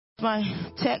My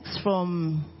text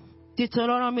from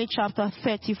Deuteronomy chapter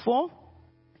 34,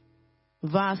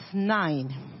 verse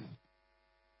 9.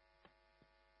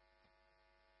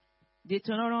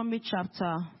 Deuteronomy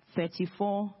chapter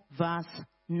 34, verse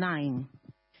 9.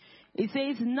 It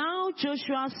says, Now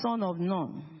Joshua, son of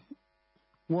Nun,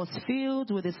 was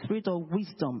filled with the spirit of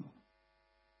wisdom,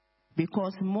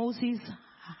 because Moses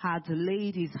had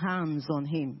laid his hands on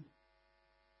him.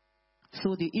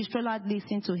 So the Israelites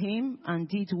listened to him and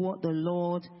did what the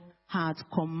Lord had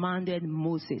commanded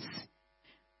Moses.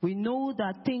 We know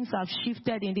that things have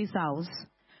shifted in this house.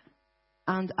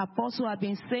 And Apostle have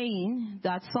been saying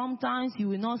that sometimes you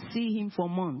will not see him for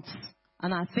months.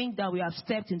 And I think that we have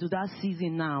stepped into that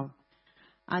season now.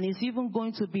 And it's even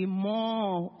going to be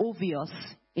more obvious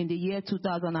in the year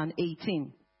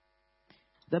 2018.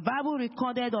 The Bible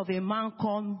recorded of a man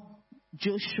called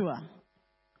Joshua,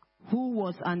 who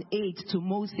was an aide to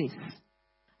Moses.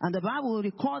 And the Bible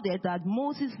recorded that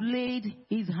Moses laid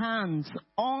his hands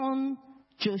on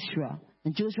Joshua,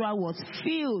 and Joshua was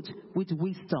filled with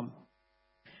wisdom.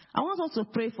 I want us to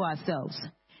pray for ourselves.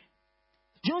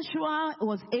 Joshua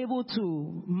was able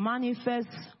to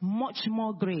manifest much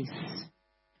more grace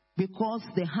because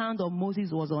the hand of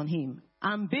Moses was on him,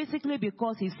 and basically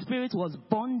because his spirit was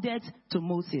bonded to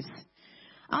Moses.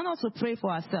 And also pray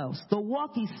for ourselves. The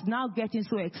work is now getting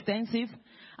so extensive,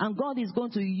 and God is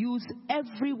going to use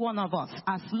every one of us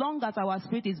as long as our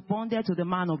spirit is bonded to the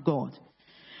man of God.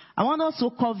 I want us to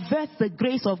covet the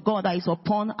grace of God that is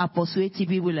upon Apostle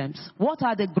A.T.B. Williams. What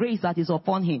are the grace that is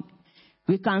upon him?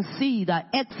 We can see that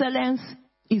excellence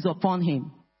is upon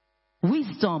him.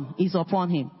 Wisdom is upon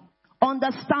him.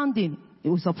 Understanding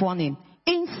is upon him.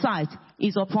 Insight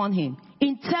is upon him.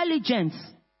 Intelligence,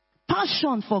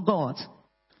 passion for God,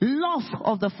 love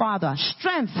of the Father,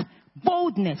 strength,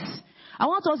 boldness. I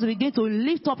want us to begin to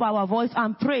lift up our voice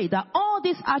and pray that all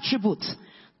these attributes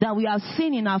that we have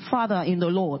seen in our Father in the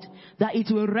Lord, that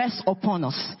it will rest upon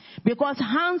us. Because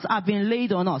hands have been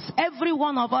laid on us. Every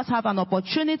one of us have an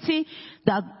opportunity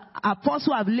that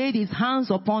Apostle have laid his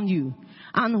hands upon you.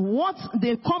 And what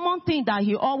the common thing that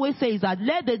he always says is that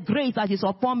let the grace that is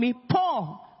upon me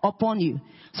pour upon you.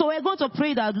 So we're going to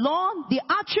pray that, Lord, the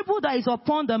attribute that is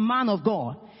upon the man of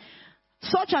God,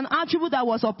 such an attribute that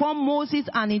was upon Moses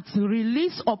and it's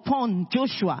released upon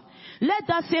Joshua, let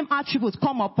that same attribute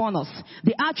come upon us.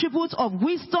 The attributes of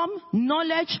wisdom,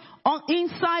 knowledge,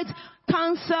 insight,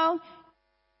 counsel,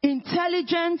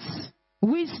 intelligence,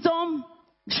 wisdom,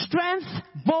 strength,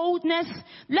 boldness.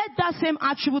 Let that same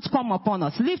attribute come upon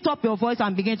us. Lift up your voice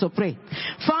and begin to pray.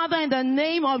 Father, in the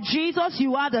name of Jesus,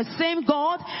 you are the same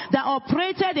God that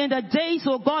operated in the days,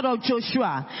 O God, of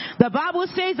Joshua. The Bible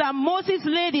says that Moses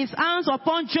laid his hands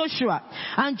upon Joshua,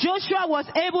 and Joshua was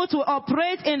able to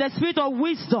operate in the spirit of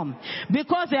wisdom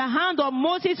because the hand of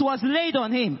Moses was laid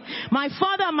on him. My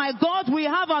Father, my God, we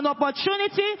have an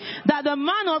opportunity that the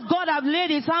man of God have laid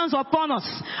his hands upon us,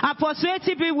 Apostle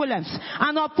A.T.B. Williams.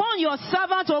 And upon your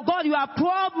servant, O God, you have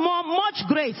poured much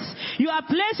grace. You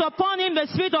have placed upon him the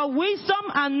spirit of wisdom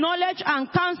and knowledge and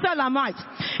counsel and might.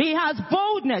 He has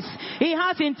boldness. He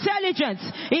has intelligence.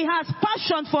 He has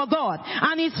passion for God.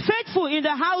 And is faithful in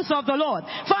the house of the Lord.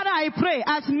 Father, I pray,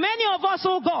 as many of us,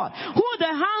 O God, who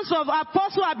the hands of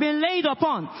apostle have been laid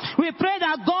upon, we pray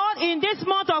that God, in this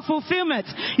month of fulfillment,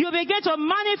 you begin to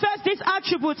manifest this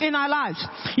attribute in our lives.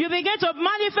 You begin to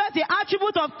manifest the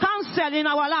attribute of counsel in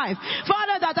our life.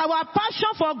 Father, that our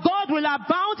passion for God will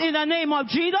abound in the name of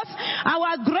Jesus.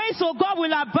 Our grace, O God,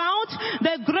 will abound.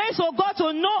 The grace, O God,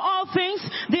 to know all things.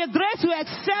 The grace to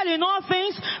excel in all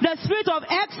things. The spirit of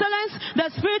excellence. The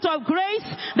spirit of grace.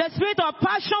 The spirit of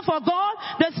passion for God.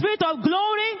 The spirit of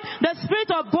glory. The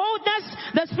spirit of boldness.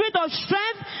 The spirit of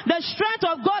strength. The strength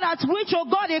of God at which, O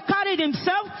God, he carried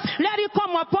himself. Let it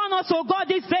come upon us, O God,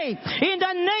 this day. In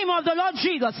the name of the Lord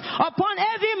Jesus. Upon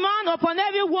every man, upon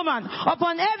every woman,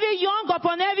 upon every young,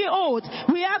 upon every old.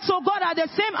 We ask, oh God, that the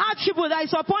same attribute that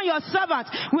is upon your servant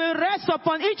will rest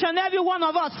upon each and every one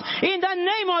of us. In the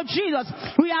name of Jesus,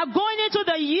 we are going into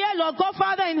the year, Lord God,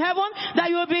 Father in heaven,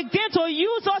 that you will begin to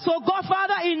use us, oh God,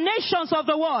 Father, in nations of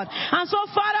the world. And so,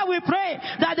 Father, we pray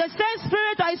that the same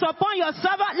spirit that is upon your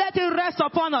servant, let it rest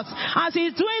upon us. As he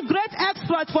is doing great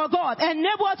exploits for God,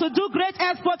 enable us to do great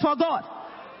exploits for God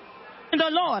in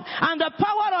the Lord, and the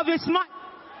power of his might.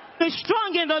 be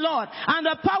strong in the Lord and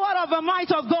the power of the might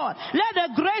of God. Let the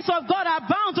grace of God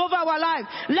abound over our life.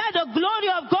 Let the glory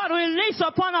of God release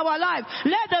upon our life.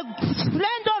 Let the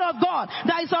splendor of God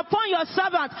that is upon your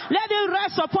servant, let it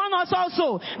rest upon us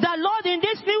also. That Lord, in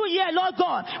this new year, Lord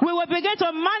God, we will begin to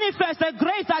manifest the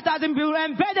grace that has been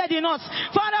embedded in us.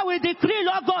 Father, we decree,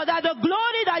 Lord God, that the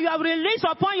glory that you have released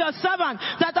upon your servant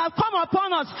that have come upon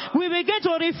us, we begin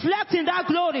to reflect in that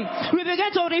glory. We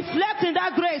begin to reflect in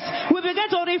that grace. We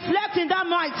begin to reflect in that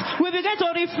might. We begin to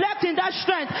reflect in that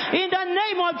strength. In the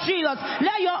name of Jesus,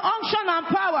 let your unction and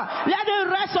power, let it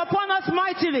rest upon us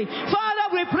mightily. Father,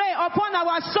 we pray upon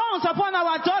our sons, upon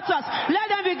our daughters. Let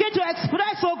them begin to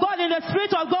express, oh God, in the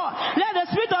Spirit of God. Let the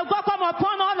Spirit of God come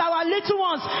upon all our little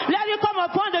ones. Let it come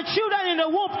upon the children in the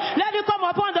womb. Let it come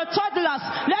upon the toddlers.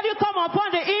 Let it come upon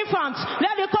the infants.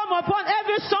 Let it come upon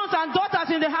every sons and daughters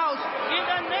in the house. In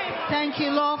the name of... Thank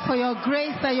you, Lord, for your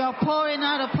grace that you're pouring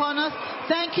out upon us.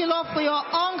 Thank you, Lord, for your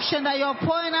unction that you're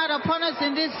pouring out upon us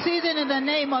in this season in the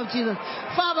name of Jesus.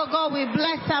 Father God, we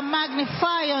bless and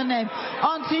magnify your name.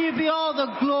 Unto you be all the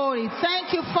glory.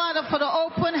 Thank you, Father, for the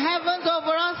open heavens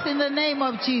over us in the name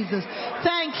of Jesus.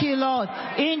 Thank you, Lord.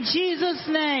 In Jesus'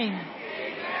 name.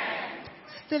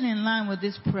 Still in line with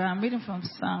this prayer, I'm reading from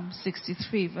Psalm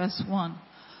 63, verse 1.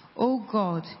 O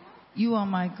God, you are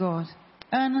my God.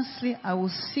 Earnestly I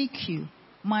will seek you.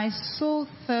 My soul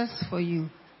thirsts for you.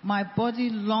 My body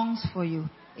longs for you.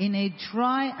 In a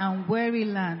dry and weary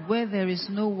land where there is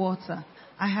no water.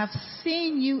 I have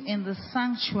seen you in the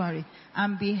sanctuary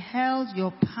and beheld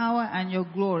your power and your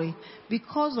glory.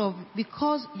 Because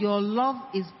your love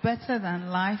is better than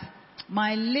life,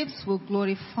 my lips will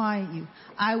glorify you.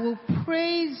 I will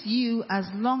praise you as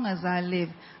long as I live,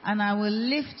 and I will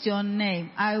lift your name.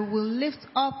 I will lift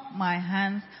up my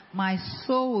hands. My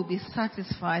soul will be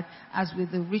satisfied as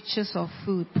with the riches of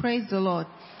food. Praise the Lord.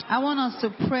 I want us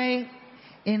to pray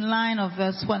in line of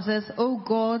verse 1. It says, O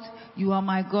God, you are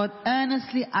my God.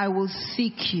 Earnestly I will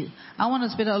seek you. I want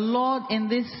to pray the Lord in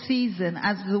this season,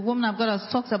 as the woman of God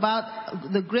has talked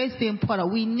about the grace being poured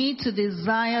out. We need to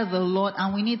desire the Lord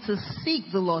and we need to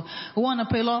seek the Lord. We want to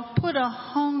pray, Lord, put a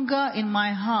hunger in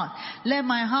my heart. Let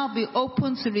my heart be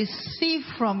open to receive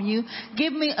from you.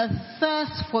 Give me a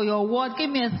thirst for your word. Give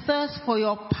me a thirst for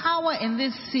your power in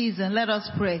this season. Let us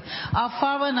pray. Our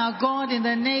Father and our God, in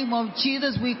the name of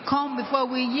Jesus, we come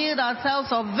before we yield ourselves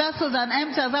of vessels and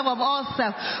empty ourselves of all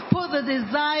self. Put the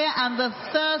desire and the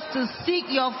thirst to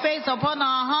seek your face upon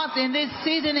our hearts in this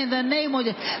season in the name of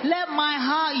Jesus. Let my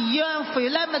heart yearn for you.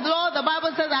 Let me, Lord, the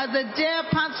Bible says, as the deer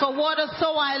pants for water,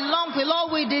 so I long for you.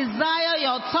 Lord, we desire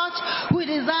your touch. We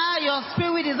desire your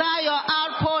spirit. We desire your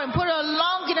outpouring. Put a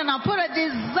longing and put a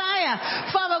desire.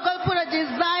 Father God, put a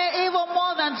desire even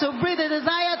more than to breathe. The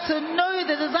desire to know you.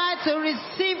 The desire to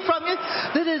receive from you.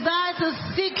 The desire to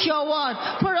seek your word.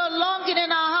 Put a longing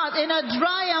in our heart. In a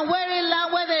dry and weary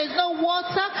land where there is no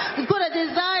water, put a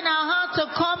desire in our heart to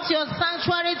come to your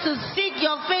sanctuary, to seek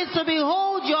your face, to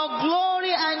behold your glory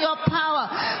and your power.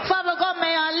 Father God,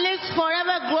 may our lips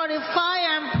forever glorify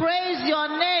and praise your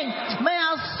name. May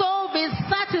our soul be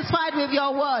satisfied with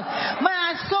your word. May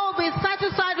our soul be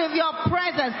satisfied with your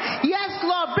presence. Yes,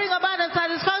 Lord, bring about a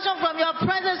satisfaction from your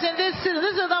presence in this season.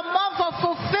 This is a month of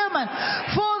fulfillment.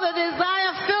 Fill the desire,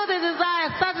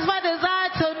 satisfy the desire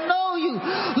to know you.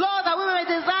 Lord, that we may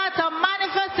desire to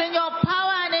manifest in your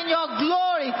power and in your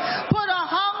glory. Put a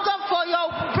hunger for your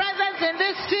presence in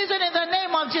this season in the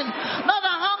name of Jesus. Not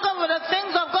a hunger for the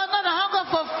things of God, not a hunger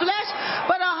for flesh,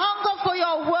 but a hunger for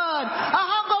your word, a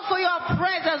hunger for your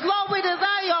presence. Lord, we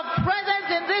desire your presence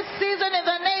in this season in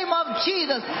the name of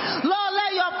Jesus. Lord,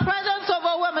 let your presence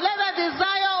overwhelm. Let that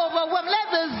desire overwhelm. Let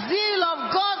the zeal of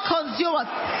God consume us.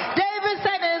 David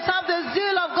said in Psalm, the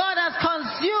zeal of God has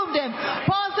consumed him.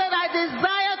 Paul said, I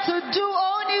desire to do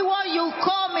only what you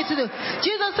call me to do.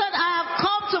 Jesus said, I have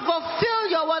come to fulfill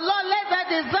your word. Lord, let that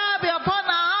desire be upon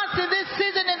our hearts in this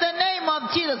season in the name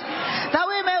of Jesus. That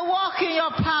we may walk in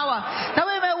your power. That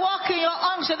we may walk in your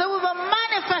unction. That we will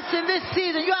manifest in this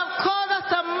season. You have called us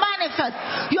to manifest.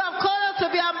 You have called us to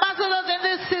be ambassadors in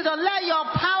this season. Let your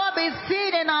power be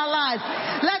seen in our lives.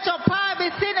 Let your power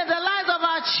be seen in the lives of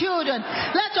our children.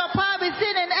 Let your power be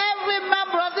seen in every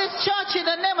member of this church in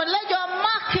the name of, let your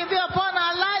marking be upon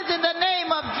our lives in the name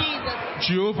of Jesus.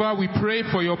 Jehovah, we pray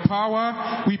for your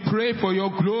power. We pray for your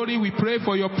glory. We pray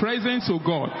for your presence, O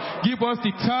God. Give us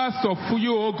the thirst of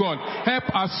you, O God. Help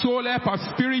our soul, help our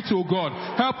spirit, O God.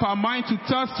 Help our mind to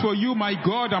thirst for you, my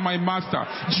God and my Master.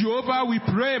 Jehovah, we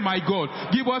pray, my God.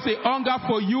 Give us a hunger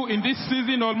for you in this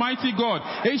season, Almighty God.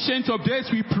 Ancient of days,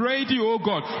 we pray thee, O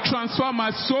God. Transform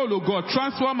our soul, O God.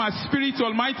 Transform our spirit,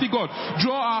 Almighty God.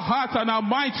 Draw our heart and our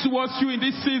mind towards you in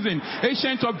this season.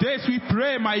 Ancient of days, we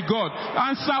pray, my God.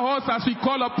 Answer us as we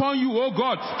call upon you, O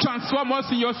God. Transform us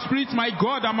in your spirit, my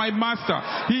God and my Master.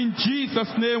 In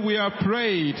Jesus' name we have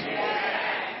prayed.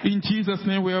 In Jesus'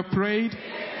 name we have prayed.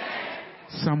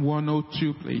 Psalm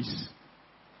 102, please.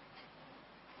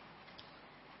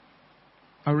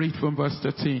 I read from verse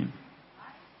 13.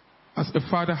 As the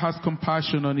Father has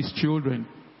compassion on his children,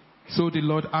 so the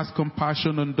Lord has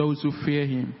compassion on those who fear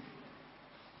him.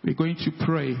 We're going to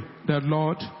pray that,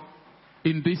 Lord,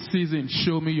 in this season,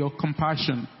 show me your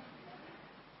compassion.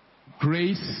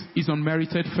 Grace is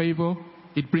unmerited favor.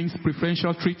 It brings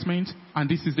preferential treatment. And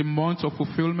this is the month of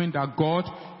fulfillment that God,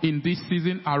 in this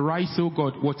season, arise, O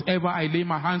God. Whatever I lay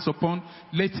my hands upon,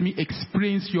 let me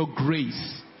experience your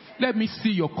grace. Let me see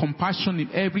your compassion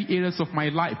in every areas of my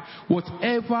life.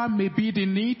 Whatever may be the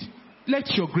need, let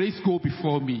your grace go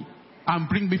before me and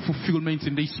bring me fulfillment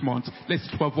in this month. Let's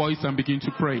lift our voice and begin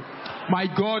to pray. My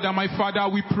God and my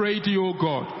Father, we pray to you, O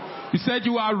God. You said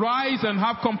you arise and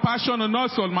have compassion on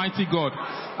us, Almighty God.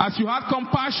 As you have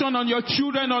compassion on your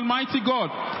children, Almighty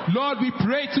God. Lord, we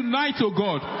pray tonight, O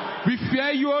God. We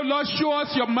fear you, O Lord. Show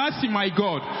us your mercy, my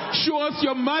God. Show us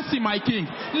your mercy, my King.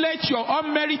 Let your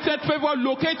unmerited favor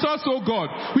locate us, O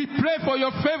God. We pray for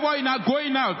your favor in our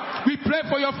going out. We pray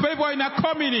for your favor in our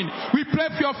coming in. We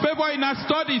pray for your favor in our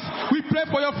studies. We pray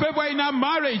for your favor in our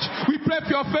marriage. We pray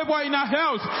for your favor in our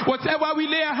health. Whatever we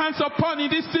lay our hands upon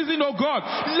in this season, O God,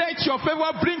 let your favor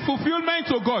bring fulfillment,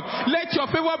 O God. Let your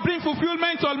favor bring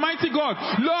fulfillment, Almighty God.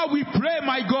 Lord, we pray,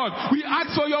 my God. We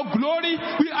ask for your glory.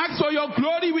 We ask for your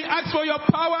glory. We ask for your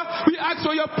power. We ask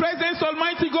for your presence,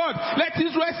 Almighty God. Let it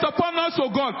rest upon us,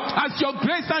 O God. As your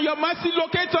grace and your mercy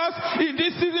locate us in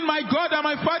this season, my God and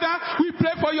my Father, we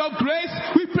pray for your grace.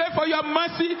 We pray for your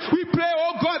mercy. We pray,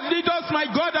 oh God, lead us, my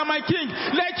God and my King.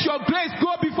 Let your grace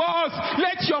go before us.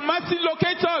 Let your mercy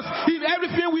locate us in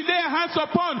everything we lay our hands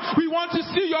upon. We want to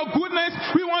see your goodness.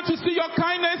 We want to see your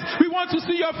kindness. We want to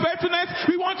see your faithfulness.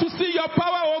 We want to see your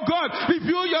power, oh God.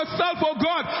 Reveal yourself, oh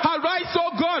God. Arise,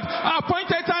 oh God. Our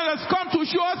appointed time has come to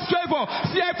show us favor.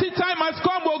 CFT time has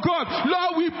come, oh God.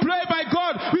 Lord, we pray, my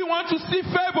God. We want to see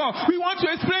favor. We want to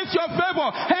experience your favor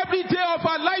every day of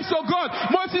our lives, oh God.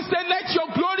 Moses said, let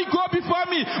your glory go before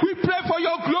me. We pray for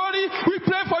your glory. We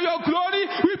pray for your glory.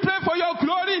 We pray for your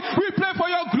glory. We pray for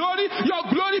your glory. Your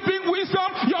glory bring wisdom.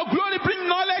 Your glory bring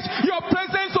knowledge. Your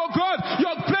presence, oh God.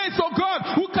 Your grace, oh God,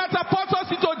 who catapult us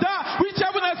into that which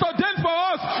heaven has ordained for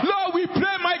us. Lord, we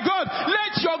pray, my God,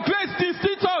 let your grace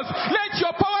distinct us. Let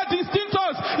your power distinct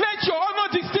us. Let your honor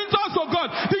distinct us, oh God.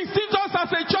 Distinct us as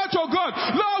a church, oh God.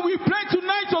 Lord, we pray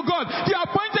tonight, oh God. The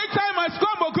appointed time has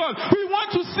come, oh God. We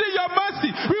want to see your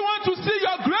mercy. We want to see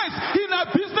your grace in our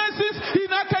businesses, in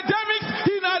academics,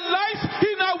 in our lives,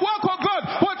 in our work, oh God.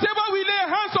 Whatever we lay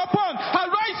hands upon,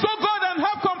 arise, oh God, and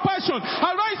have compassion.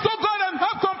 Arise, oh God, and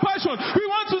have compassion. We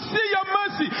want to see your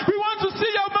mercy. We want to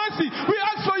see your mercy. We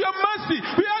ask for your mercy.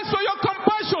 We ask for your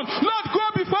compassion. Lord, go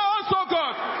before us, oh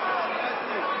God.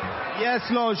 Yes,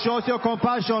 Lord, show us your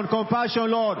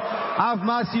compassion, Lord. Have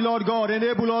mercy, Lord God.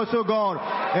 Enable us, oh God.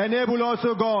 Enable us,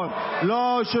 oh God.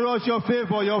 Lord, show us your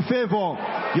favor, Lord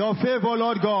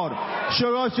God.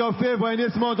 Show us your favor in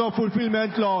this month of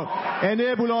fulfillment, Lord.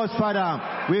 Enable us,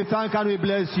 Father. We thank and we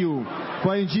bless you.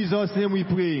 For in Jesus' name we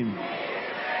pray.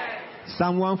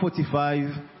 Psalm 145,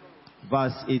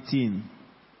 verse 18.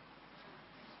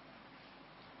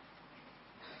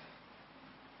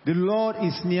 The Lord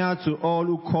is near to all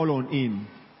who call on him,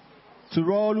 to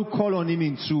all who call on him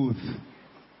in truth.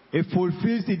 He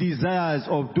fulfills the desires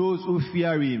of those who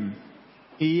fear him.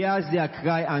 He hears their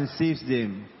cry and saves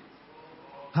them.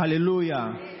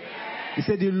 Hallelujah. He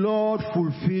said the Lord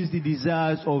fulfills the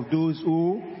desires of those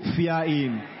who fear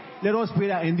him. Let us pray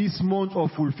that in this month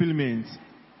of fulfillment,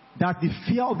 that the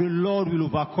fear of the Lord will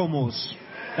overcome us.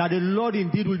 That the Lord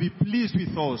indeed will be pleased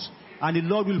with us. And the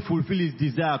Lord will fulfill his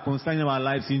desire concerning our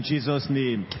lives in Jesus'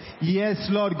 name. Yes,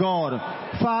 Lord God.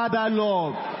 Father,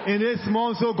 Lord, in this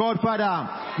month, oh God, Father,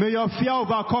 may your fear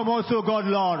overcome us, oh God,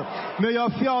 Lord. May your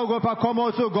fear overcome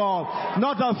us, oh God.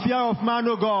 Not the fear of man,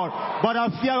 oh God, but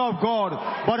the fear of God.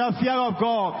 But the fear of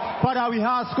God. Father, we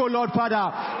ask, oh Lord, Father,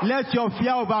 let your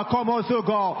fear overcome us, oh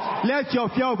God. Let your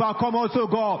fear overcome us, oh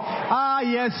God.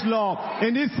 Yes, Lord.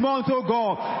 In this month, oh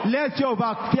God, let your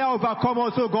fear overcome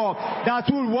us, oh God, that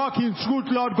will walk in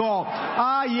truth, Lord God.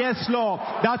 Yes, Lord.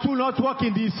 That will not walk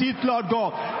in deceit, Lord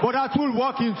God, but that will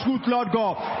walk in truth, Lord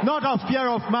God. Not a fear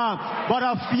of man, but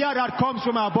a fear that comes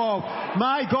from above.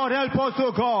 My God, help us,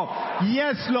 oh God.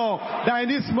 Yes, Lord, that in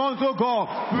this month, oh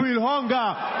God, we will hunger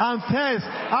and thirst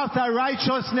after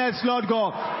righteousness, Lord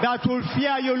God, that will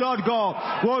fear you, Lord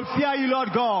God. Will fear you, Lord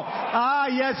God.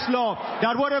 Yes, Lord,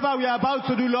 that whatever we are about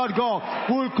to do, Lord God,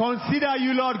 we'll consider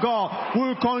you, Lord God.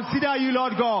 We'll consider you,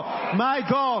 Lord God. My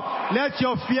God, let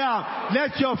your fear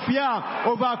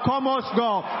overcome us,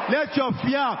 God. Let your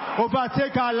fear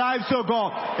overtake our lives, oh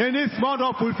God, in this month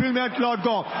of fulfillment, Lord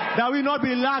God, that we not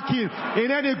be lacking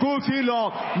in any good thing,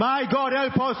 Lord. My God,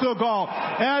 help us, oh God.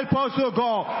 Help us, oh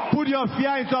God. Put your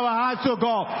fear into our hearts, oh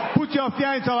God. Put your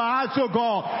fear into our hearts, oh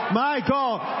God. My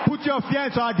God, put your fear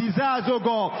into our desires, oh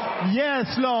God. Yes,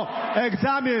 Lord.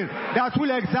 Examine, that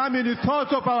will examine the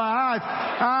thoughts of our hearts.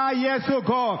 Yes, oh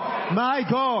God. My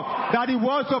God, that the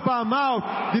words of our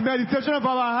mouth, the meditation of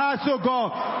our hearts, oh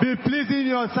God, be pleasing in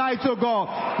your sight, oh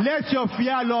God. Let your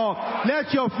fear, Lord,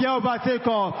 let your fear overtake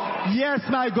us. Yes,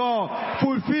 my God.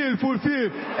 Fulfill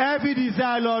every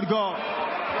desire, Lord God.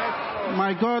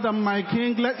 My God and my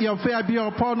King, let your fear be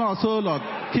upon us, O Lord.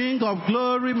 King of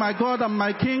glory, my God and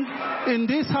my King, in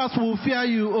this house we will fear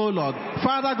you, O Lord.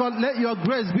 Father God, let your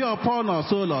grace be upon us,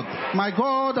 O Lord. My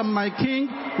God and my King,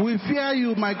 we fear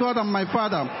you, my God and my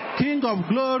Father. King of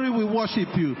glory, we worship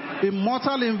you.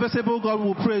 Immortal, invisible God,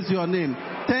 we praise your name.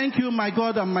 Thank you, my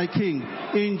God and my King.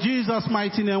 In Jesus'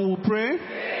 mighty name we pray.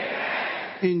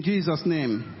 In Jesus'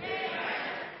 name.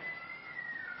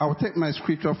 I will take my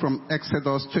scripture from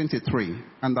Exodus 23,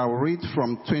 and I will read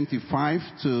from 25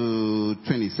 to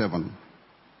 27.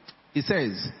 It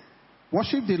says,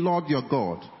 worship the Lord your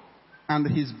God, and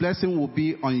his blessing will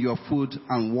be on your food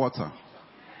and water.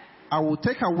 I will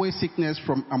take away sickness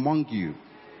from among you.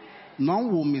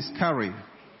 None will miscarry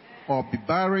or be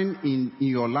barren in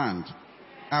your land.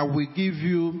 I will give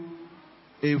you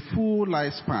a full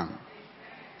lifespan.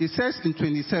 It says in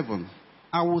 27,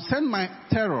 I will send my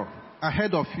terror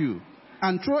ahead of you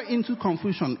and throw into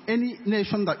confusion any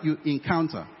nation that you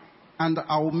encounter, and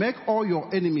I will make all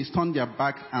your enemies turn their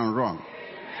back and run. Amen.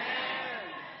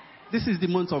 This is the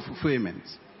month of fulfillment.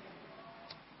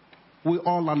 We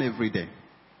all learn every day.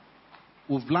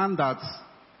 We've learned that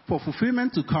for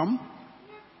fulfillment to come,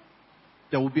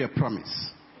 there will be a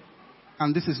promise.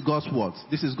 And this is God's word.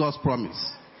 This is God's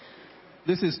promise.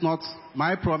 This is not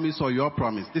my promise or your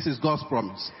promise. This is God's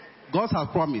promise. God has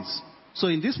promised. So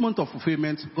in this month of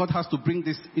fulfillment, God has to bring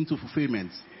this into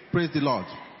fulfillment. Praise the Lord.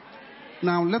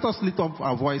 Now let us lift up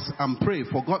our voice and pray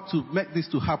for God to make this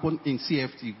to happen in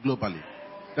CFT globally.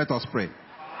 Let us pray.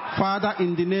 Father,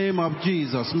 in the name of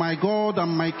Jesus, my God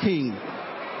and my King,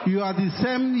 you are the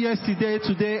same yesterday,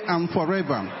 today, and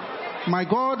forever. My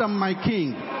God and my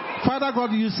King, Father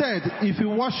God, you said, if we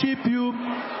worship you,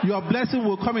 your blessing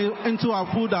will come into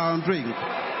our food and drink.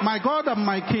 My God and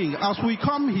my King, as we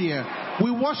come here, we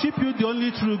worship you, the only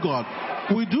true God.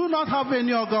 We do not have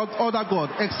any other God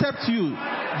except you,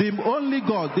 the only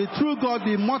God, the true God,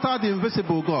 the immortal, the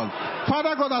invisible God.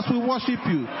 Father God, as we worship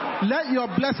you, let your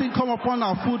blessing come upon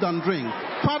our food and drink.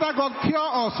 Father God, cure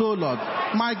us, O Lord.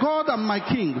 My God and my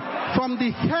King, from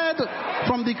the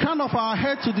crown of our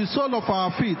head to the sole of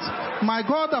our feet. My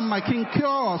God and my King,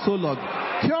 cure us, O Lord.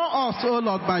 Cure us, O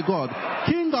Lord, my God.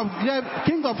 King of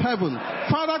heaven.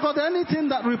 Father God, anything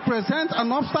that represents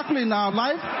an obstacle in our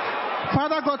life,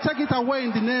 Father God, take it away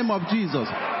in the name of Jesus.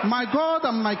 My God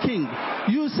and my King,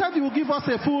 you said you will give us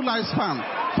a full lifespan.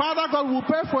 Father God, we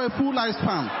pray for a full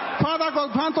lifespan. Father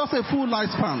God, grant us a full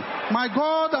lifespan. My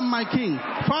God and my King,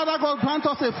 Father God, grant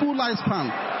us a full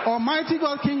lifespan. Almighty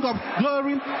God, King of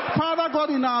glory, Father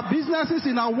God, in our businesses,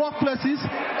 in our workplaces,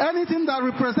 anything that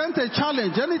represents a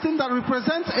challenge, anything that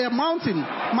represents a mountain,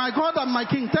 my God and my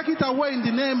King, take it away in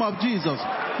the name of Jesus.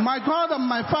 My God and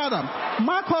my Father,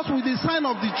 mark us with the sign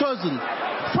of the chosen.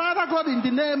 Father God, in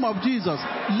the name of Jesus,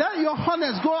 let your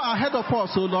honors go ahead of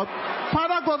us, O Lord.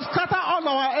 Father God, scatter all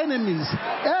our enemies.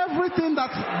 Everything that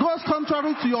goes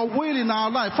contrary to your will in our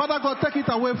life, Father God, take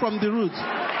it away from the roots.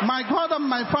 My God and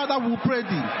my Father, we pray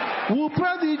thee. We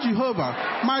pray thee, Jehovah.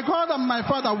 My God and my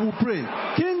Father, we pray.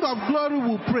 King of glory,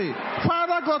 we pray.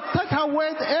 Father God, take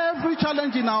away every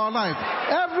challenge in our life.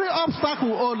 Every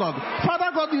obstacle, O Lord.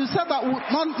 Father God, you said that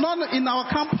none in our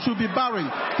camp should be barren.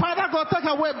 Father God, take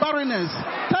away barrenness.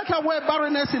 Take away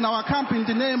barrenness in our camp in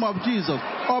the name of Jesus.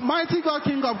 Almighty God,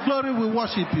 King of glory, we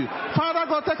worship you. Father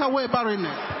God, take away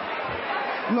barrenness.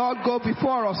 Lord, go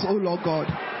before us, O Lord God.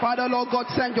 Father, Lord God,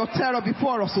 send your terror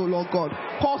before us, O Lord God.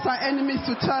 Cause our enemies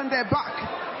to turn their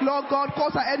back. Lord God,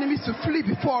 cause our enemies to flee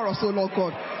before us, O Lord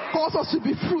God. Cause us to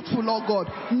be fruitful, Lord God.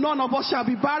 None of us shall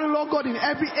be barren, Lord God, in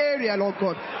every area, Lord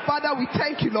God. Father, we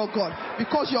thank you, Lord God,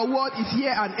 because your word is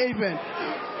here and amen.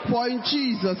 For in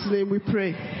Jesus' name we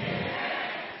pray.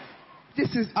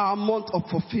 This is our month of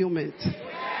fulfillment.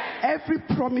 Every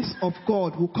promise of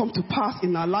God will come to pass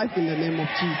in our life in the name of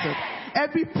Jesus.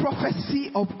 Every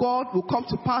prophecy of God will come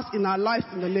to pass in our life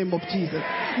in the name of Jesus.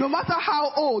 No matter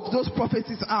how old those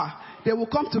prophecies are, they will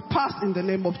come to pass in the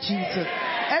name of Jesus.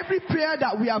 Every prayer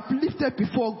that we have lifted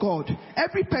before God,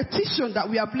 every petition that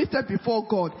we have lifted before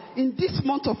God, in this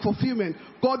month of fulfillment,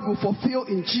 God will fulfill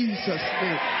in Jesus'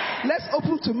 name. Let's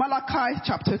open to Malachi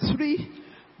chapter 3,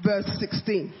 verse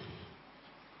 16.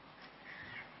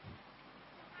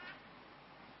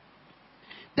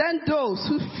 Then those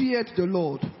who feared the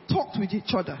Lord talked with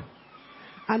each other,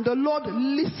 and the Lord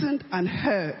listened and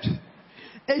heard.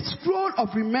 A scroll of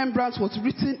remembrance was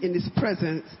written in his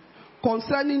presence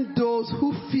concerning those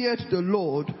who feared the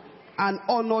Lord and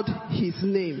honored his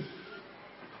name.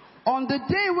 On the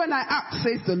day when I act,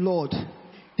 says the Lord,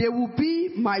 they will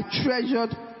be my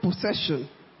treasured possession.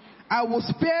 I will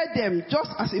spare them just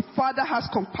as a father has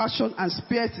compassion and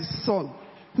spares his son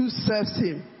who serves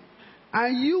him.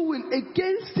 And you will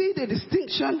again see the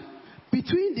distinction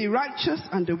between the righteous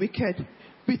and the wicked,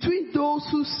 between those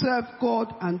who serve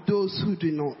God and those who do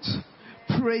not.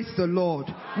 Praise the Lord.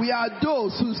 We are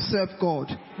those who serve God.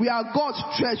 We are God's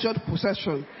treasured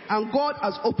possession. And God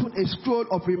has opened a scroll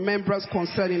of remembrance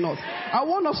concerning us. I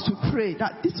want us to pray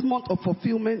that this month of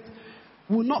fulfillment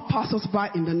will not pass us by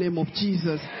in the name of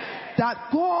Jesus. That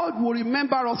God will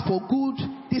remember us for good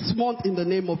this month in the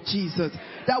name of Jesus.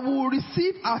 That we will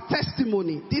receive our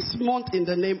testimony this month in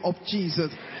the name of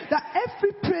Jesus. That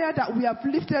every prayer that we have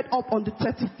lifted up on the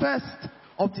 31st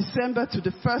of December to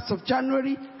the 1st of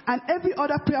January and every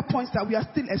other prayer points that we are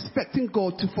still expecting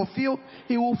God to fulfill,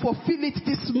 he will fulfill it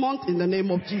this month in the name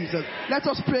of Jesus. Let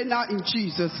us pray now in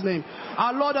Jesus' name.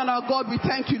 Our Lord and our God, we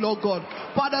thank you, Lord God.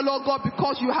 Father, Lord God,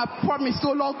 because you have promised,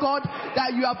 oh Lord God,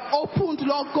 that you have opened,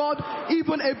 Lord God,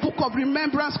 even a book of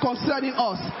remembrance concerning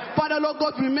us. Father, Lord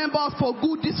God, remember us for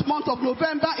good this month of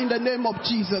November in the name of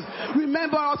Jesus.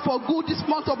 Remember us for good this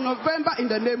month of November in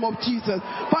the name of Jesus.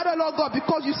 Father, Lord God,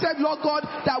 because you said, Lord God,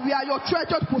 that we are your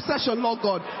treasured possession, Lord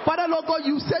God. Father, Lord God,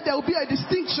 you said there will be a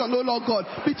distinction, oh Lord God,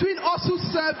 between us who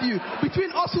serve you,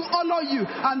 between us who honor you,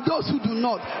 and those who do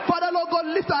not. Father, Lord God,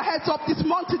 lift our heads up this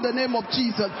month in the name of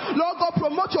Jesus. Lord God,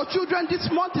 promote your children this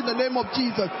month in the name of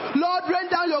Jesus. Lord, rain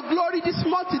down your glory this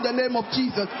month in the name of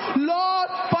Jesus. Lord,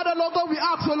 Father, Lord God, we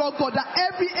ask, oh Lord God, that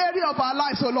every area of our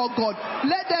lives, oh Lord God,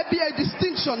 let there be a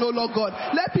distinction, oh Lord God.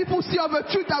 Let people see of a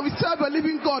truth that we serve a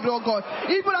living God, oh God.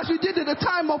 Even as you did in the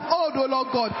time of old, oh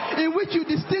Lord God, in which you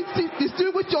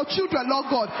distinguish your children, Lord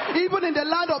God, even in the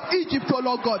land of Egypt, oh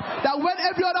Lord God, that when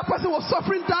every other person was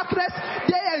suffering darkness,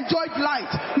 they enjoyed light.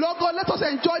 Lord God, let us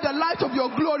enjoy the light of your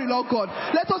glory, Lord God.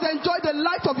 Let us enjoy the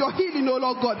light of your healing, oh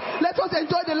Lord God. Let us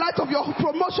enjoy the light of your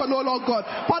promotion, oh Lord God.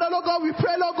 Father, Lord God, we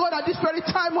pray, Lord God, at this very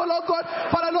time, oh Lord God,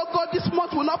 Father, Lord God, this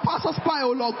month will not pass us by,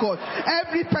 oh Lord God.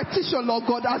 Every petition, Lord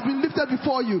God, that has been lifted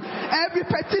before you. Every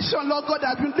petition, Lord God,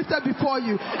 that has been lifted before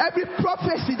you. Every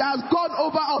prophecy that has gone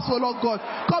over us, oh Lord God,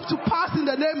 come to pass in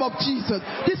the name of Jesus.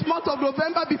 This month of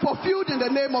November be fulfilled in the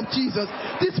name of Jesus.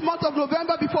 This month of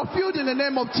November be fulfilled in the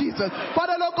name of Jesus.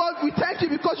 Father, Lord God, we thank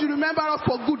you because you remember us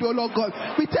for good, oh Lord God.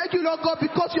 We thank you, Lord God,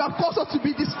 because you have caused us to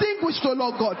be distinguished, oh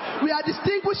Lord God. We are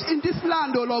distinguished in this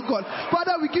land, oh Lord God.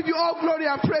 Father, we give you all glory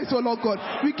and praise, oh Lord God.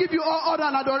 We give you all honor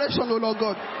and adoration, oh Lord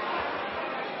God.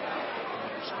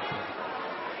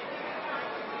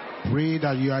 Pray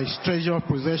that you are his treasured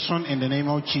possession in the name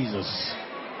of Jesus.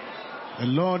 The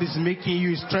Lord is making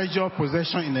you his treasured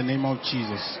possession in the name of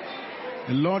Jesus.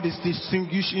 The Lord is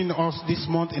distinguishing us this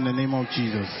month in the name of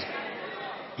Jesus.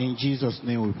 In Jesus'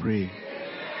 name we pray.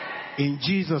 In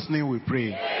Jesus' name we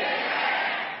pray.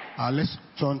 Let's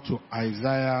turn to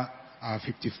Isaiah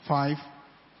 55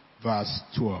 verse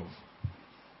 12.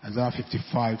 Isaiah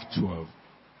 55, 12.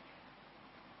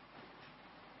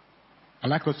 I'd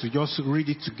like us to just read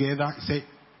it together. It says,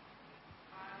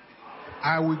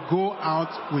 I will go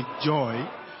out with joy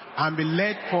and be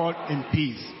led forth in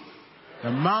peace.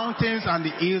 The mountains and the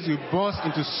hills will burst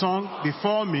into song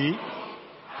before me,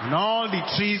 and all the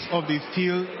trees of the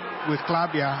field will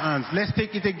clap their hands. Let's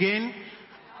take it again.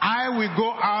 I will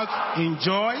go out in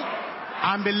joy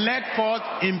and be led forth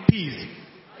in peace.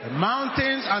 The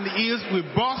mountains and the hills will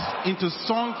burst into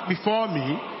songs before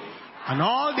me, and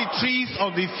all the trees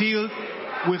of the field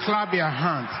will clap their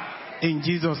hands. In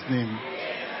Jesus' name.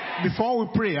 before we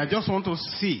pray, I just want to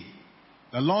see.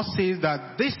 The Lord says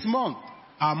that this month,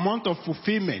 our month of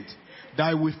fulfillment,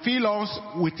 that will fill us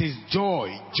with His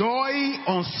joy. Joy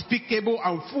unspeakable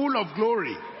and full of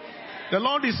glory. The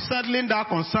Lord is settling that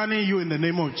concerning you in the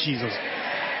name of Jesus.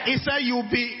 He said you'll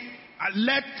be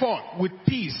led forth with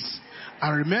peace.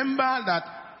 And remember that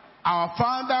our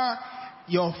Father,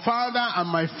 your Father, and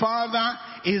my Father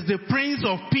is the Prince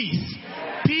of Peace.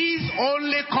 Peace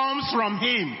only comes from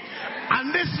Him.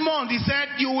 And this month, He said,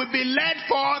 you will be led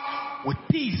forth with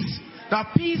peace. The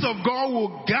peace of God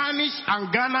will garnish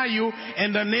and garner you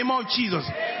in the name of Jesus.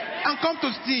 And come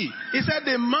to see, He said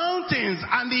the mountains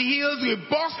and the hills will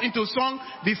burst into song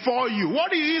before you.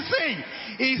 What is He saying?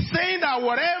 He's saying that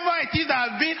whatever it is that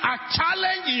has been a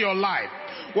challenge in your life,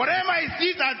 whatever it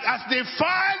is that has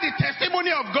defiled the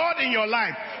testimony of God in your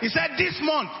life, He said this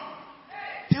month,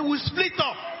 they will split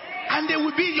up and they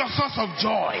will be your source of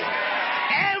joy.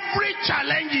 Every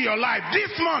challenge in your life,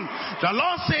 this month, the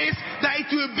Lord says that it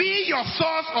will be your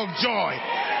source of joy.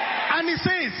 And He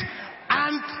says,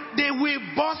 and they will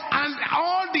burst, and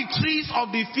all the trees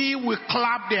of the field will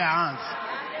clap their hands.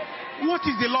 What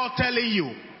is the Lord telling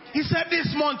you? He said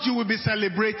this month you will be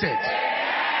celebrated.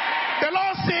 The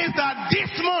Lord says that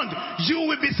this month you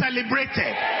will be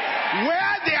celebrated.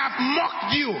 Where they have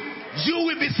mocked you, you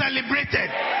will be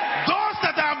celebrated. Those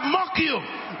that have mocked you,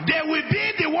 they will be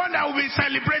the one that will be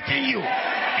celebrating you.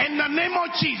 In the name of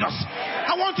Jesus,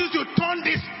 I want you to turn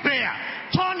this prayer,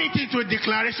 turn it into a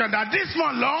declaration that this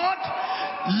month, Lord,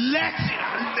 let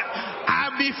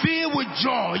I be filled with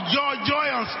joy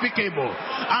unspeakable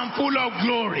and full of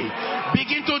glory.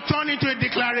 Begin to turn into a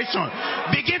declaration.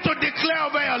 Begin to declare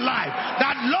over your life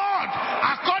that, Lord,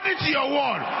 according to your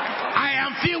word, I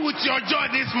am filled with your joy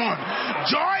this month.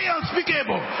 Joy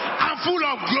unspeakable and full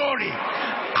of glory.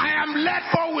 I am led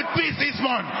forward with peace this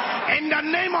month. In the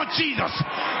name of Jesus.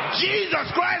 Jesus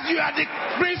Christ, you are the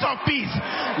Prince of Peace.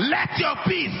 Let your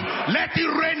peace, let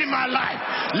it reign in my life.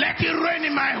 Let it reign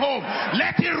in my home.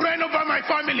 Let it reign over my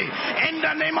family. In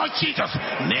the name of Jesus.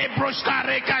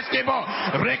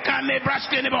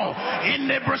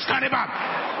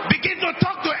 Begin to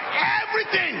talk to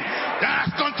everything that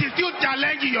has constituted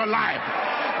challenge in your life.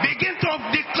 Begin to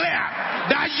declare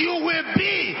that you will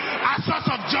be a source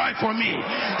of joy for me.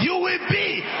 You will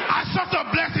be a source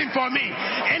of blessing for me.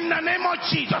 In the name of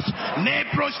Jesus.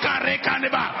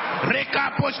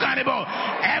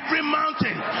 Every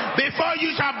mountain before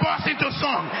you shall burst into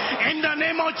song. In the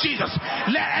name of Jesus.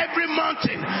 Let every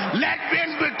mountain, let them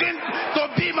begin to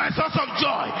be my source of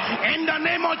joy. In the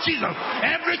name of Jesus.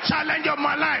 Every challenge of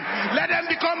my life, let them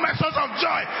become my source of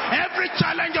joy. Every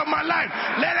challenge of my life,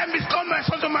 let them become my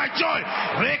source of my joy.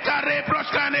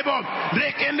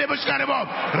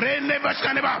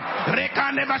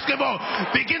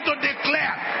 Begin to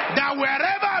declare that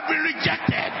wherever I've been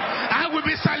rejected, I will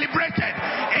be celebrated.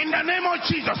 In the name of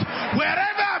Jesus.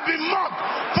 Wherever I've been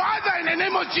mocked, Father, in the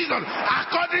name of Jesus,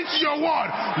 according to your word,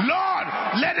 Lord,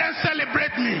 let them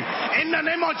celebrate me. In the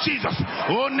name of Jesus.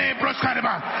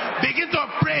 Begin to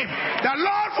pray that,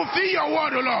 Lord, fulfill your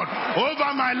word, O Lord,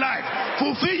 over my life.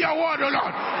 Fulfill your word, O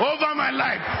Lord, over my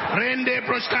life.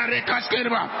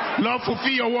 Lord,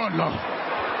 fulfill your word, Lord.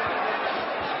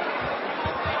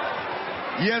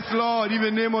 Yes, Lord, in the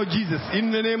name of Jesus.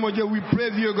 In the name of Jesus, we pray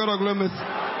to you, God of glory.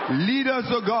 Lead us,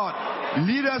 O God.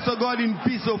 Lead us, O God, in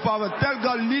peace, O Father. Tell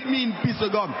God, lead me in peace, O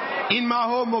God. In my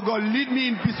home, O God, lead me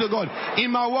in peace, O God.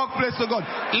 In my workplace, O God.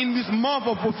 In this month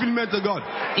of fulfillment, O God.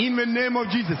 In the name of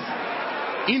Jesus.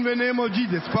 In the name of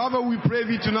Jesus. Father, we pray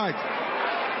thee tonight.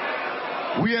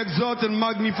 We exalt and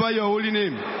magnify your holy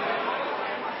name.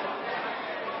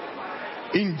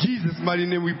 In Jesus' mighty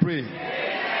name we pray.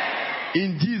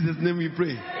 In Jesus' name we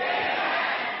pray.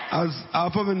 As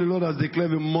our Father in the Lord has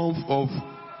declared the month of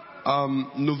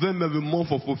November, the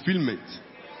month of fulfillment.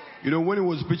 You know, when he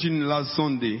was preaching the last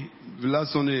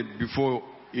Sunday before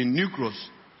in New Cross,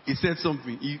 he said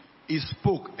something. He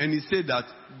spoke and he said that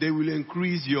they will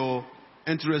increase your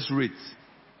interest rates.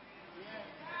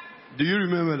 Do you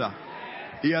remember that?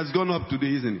 It has gone up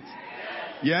today, isn't it?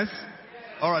 Yes?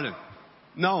 Alright then.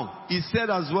 Now, he said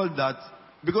as well that,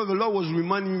 because the Lord was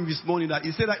reminding me this morning that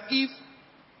he said that if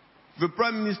the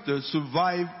Prime Minister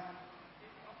survived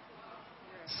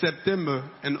September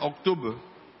and October,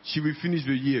 she will finish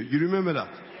the year. You remember that?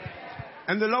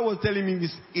 And the Lord was telling me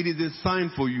this, it is a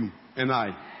sign for you and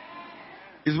I.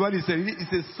 Is what he said.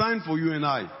 It's a sign for you and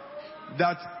I.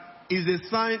 That is a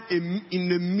sign in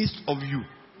the midst of you.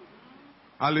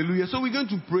 Hallelujah. So we're going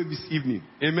to pray this evening.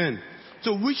 Amen.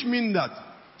 So which means that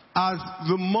as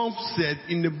the monk said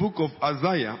in the book of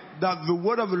Isaiah, that the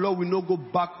word of the Lord will not go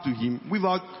back to him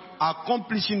without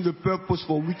accomplishing the purpose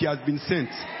for which he has been sent.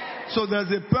 So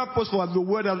there's a purpose for the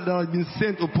word that has been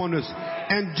sent upon us.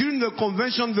 And during the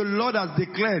convention, the Lord has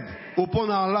declared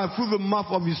upon our life through the mouth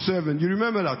of his servant. You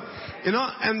remember that? You know,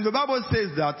 and the Bible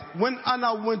says that when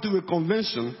Anna went to the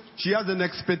convention, she had an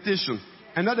expectation.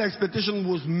 And that expectation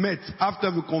was met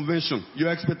after the convention. Your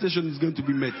expectation is going to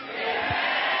be met.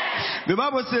 The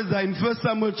Bible says that in 1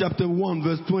 Samuel chapter 1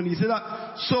 verse 20, it says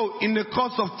that, so in the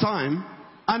course of time,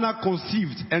 Anna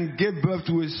conceived and gave birth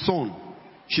to a son.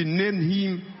 She named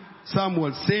him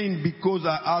Samuel, saying, because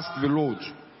I asked the Lord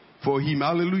for him.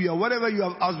 Hallelujah. Whatever you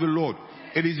have asked the Lord,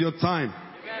 it is your time.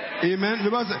 Amen.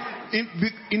 The Bible says,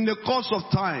 in the course of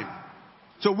time.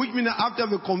 So which means that after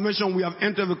the convention, we have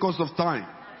entered the course of time.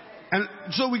 And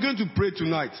so we're going to pray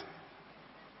tonight.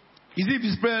 Is it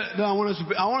this prayer that I want us to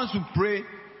pray? I want us to pray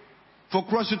for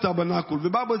Cross Tabernacle. The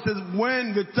Bible says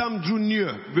when the time drew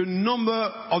near, the number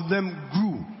of them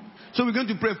grew. So we're going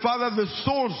to pray, Father, the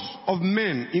souls of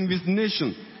men in this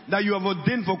nation that you have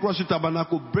ordained for Cross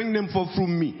Tabernacle, bring them forth through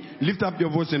me. Lift up your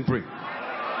voice and pray.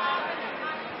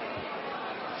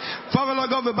 Father, Lord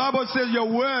God, the Bible says your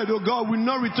word, oh God, will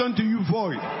not return to you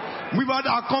void, without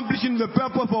accomplishing the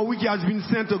purpose for which it has been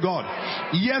sent, oh God.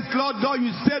 Yes, Lord God,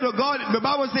 you said, oh God, the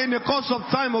Bible says in the course of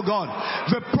time, oh God,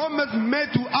 the promise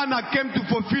made to Anna came to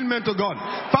fulfillment, oh God.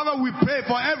 Father, we pray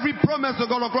for every promise, oh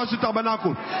God, across the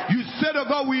tabernacle. You said, oh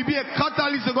God, we be a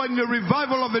catalyst, oh God, in the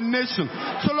revival of the nation.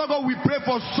 So, Lord God, we pray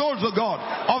for souls, oh God,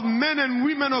 of men and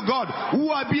women, oh God,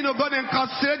 who have been, oh God,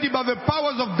 incarcerated by the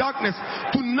powers of darkness.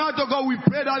 Tonight, oh God, we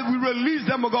pray that we release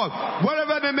them, oh God,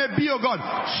 wherever they may be, oh God.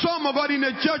 Some, oh God, in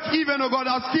the church, even, oh God,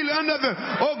 are still under the,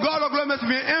 oh God, oh God,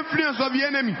 the influence of the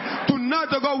enemy. Tonight,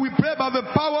 oh God, we pray by the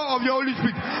power of your Holy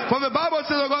Spirit. For the Bible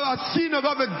says, oh God, I've seen, oh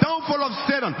God, the downfall of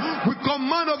Satan. We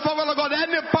command, oh Father, oh God,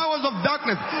 any powers of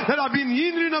darkness that have been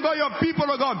hindering, oh God, your people,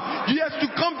 oh God, yes, to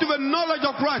come to the knowledge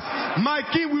of Christ. My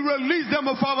King, we release them,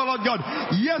 oh Father, Lord God.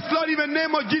 Yes, Lord, in the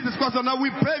name of Jesus Christ, and now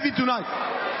we pray thee tonight.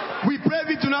 We pray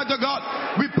thee tonight, oh God.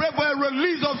 We pray for a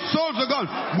release of souls, oh God.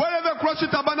 Wherever Cross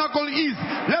Tabernacle is,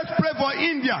 let's pray for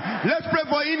India. Let's pray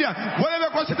for India. Wherever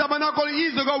Cross Tabernacle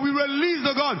is, oh God, we release,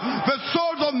 oh God, the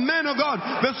souls of men, oh God,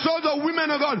 the souls of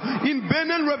women, oh God. In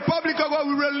Benin Republic, oh God,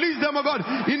 we release them, oh God.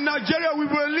 In Nigeria, we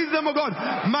release them, oh God.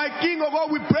 My King, oh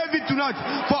God, we pray thee tonight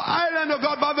for Ireland, oh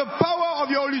God, by the power of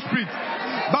your Holy Spirit.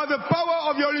 By the power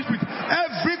of your Holy Spirit.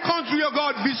 Every country, oh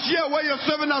God, this year where your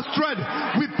servant has tread,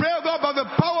 we pray, oh God, by the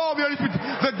power of your Holy Spirit,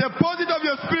 the deposit of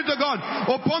your Spirit, oh God,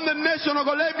 upon the nation, oh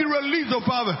God, let it be released, oh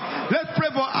Father. Let's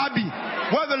pray for Abbey,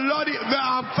 where the Lord, where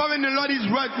our Father in the Lord is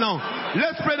right now.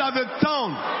 Let's pray that the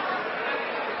town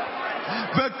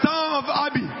of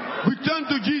Abbey,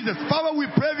 return to Jesus. Father, we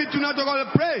pray thee tonight, oh God,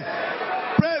 pray.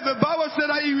 The Bible said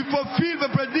that he will fulfill the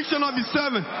prediction of his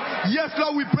servant. Yes,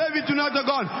 Lord, we pray thee tonight, oh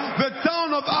God. The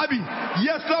town of Abbey.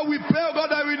 Yes, Lord, we pray, oh God,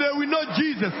 that we know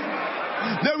Jesus.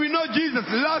 That we know Jesus.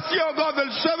 Last year, oh God, the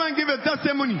servant gave a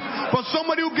testimony for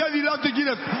somebody who gave his life to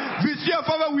Jesus. This year,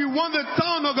 Father, we want the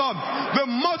town, oh God, the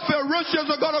most ferocious,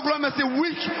 oh God, of God, the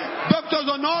witch doctors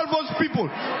and all those people.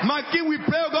 My King, we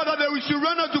pray, oh God, that we should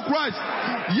run unto Christ.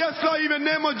 Yes, Lord, in the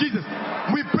name of Jesus.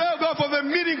 We pray, oh God, for the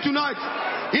meeting tonight.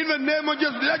 In the name of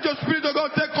Jesus, let your Spirit, oh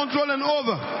God, take control and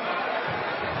over.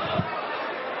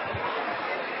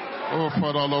 Oh,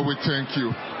 Father, Lord, we thank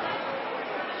you.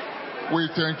 We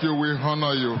thank you, we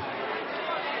honor you.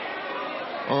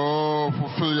 Oh,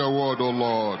 fulfill your word, oh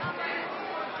Lord.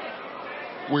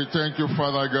 We thank you,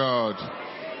 Father God.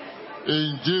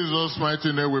 In Jesus'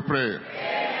 mighty name we pray.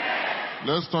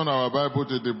 Let's turn our Bible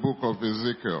to the book of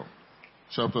Ezekiel,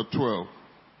 chapter 12,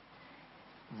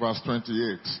 verse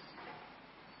 28.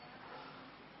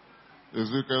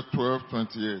 Ezekiel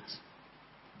 12:28.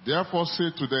 Therefore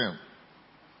say to them,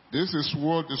 this is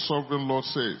what the sovereign Lord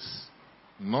says.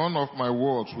 None of my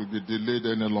words will be delayed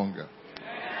any longer.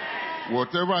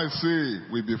 Whatever I say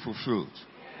will be fulfilled.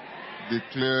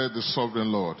 Declare the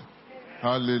sovereign Lord.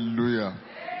 Hallelujah.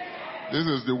 This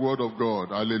is the word of God.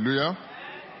 Hallelujah.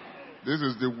 This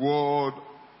is the word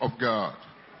of God.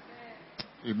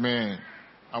 Amen.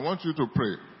 I want you to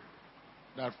pray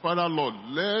that, Father Lord,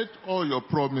 let all your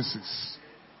promises,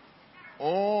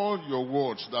 all your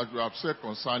words that you have said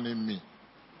concerning me,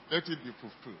 let it be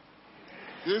fulfilled.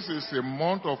 This is a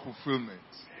month of fulfillment.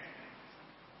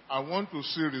 I want to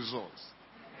see results.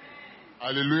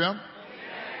 Hallelujah.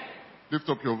 Lift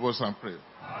up your voice and pray.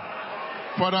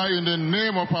 Father, in the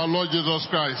name of our Lord Jesus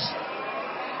Christ,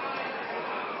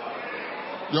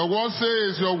 your word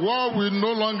says your word will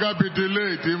no longer be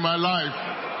delayed in my life.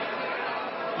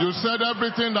 You said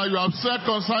everything that you have said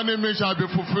concerning me shall be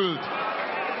fulfilled.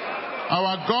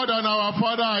 Our God and our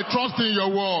Father, I trust in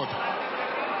your word.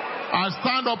 I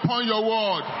stand upon your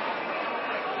word.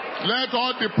 Let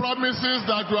all the promises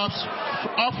that you have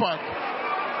offered,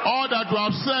 all that you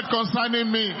have said concerning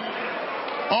me,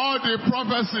 all the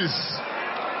prophecies,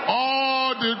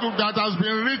 all that has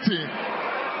been written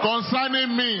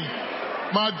concerning me,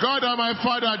 my God and my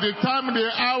Father, the time, the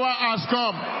hour has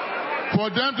come for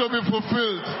them to be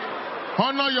fulfilled.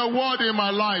 Honor your word in my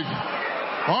life.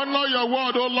 Honor your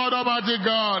word, O Lord Almighty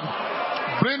God.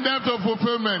 Bring them to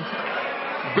fulfillment.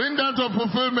 Bring them to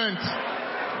fulfillment.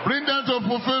 Bring them to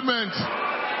fulfillment.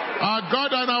 Our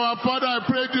God and our Father, I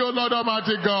pray to you, Lord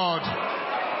Almighty God.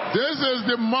 This is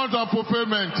the month of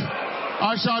fulfillment.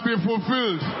 I shall be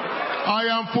fulfilled. I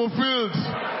am fulfilled.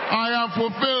 I am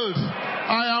fulfilled.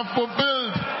 I am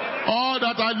fulfilled. All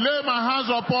that I lay my hands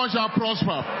upon shall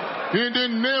prosper. In the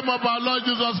name of our Lord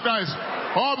Jesus Christ.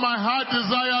 All my heart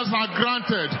desires are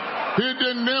granted. In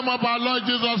the name of our Lord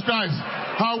Jesus Christ.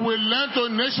 I will lend to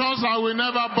nations, I will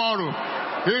never borrow.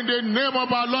 In the name of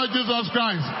our Lord Jesus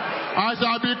Christ, I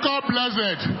shall become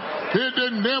blessed. In the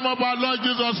name of our Lord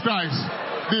Jesus Christ,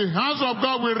 the hands of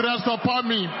God will rest upon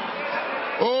me.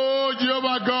 Oh,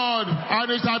 Jehovah God, and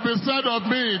it shall be said of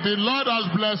me, the Lord has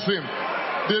blessed him.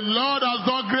 The Lord has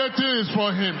done great things for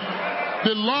him.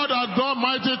 The Lord has done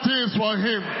mighty things for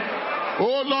him.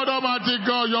 Oh, Lord Almighty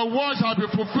God, your word shall be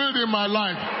fulfilled in my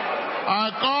life. I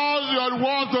cause your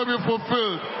word to be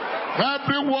fulfilled.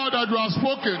 Every word that you have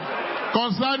spoken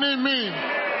concerning me,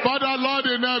 Father, Lord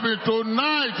in heaven,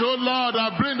 tonight, oh Lord, I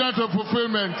bring that to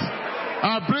fulfillment.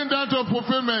 I bring that to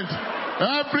fulfillment.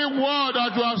 Every word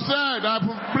that you have said, I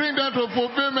bring that to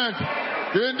fulfillment.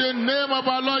 In the name of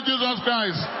our Lord Jesus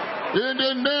Christ. In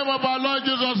the name of our Lord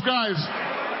Jesus Christ.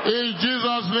 In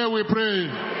Jesus' name we pray.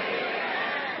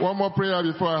 One more prayer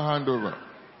before I hand over.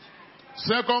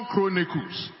 2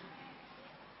 Chronicles,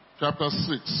 chapter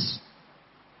 6,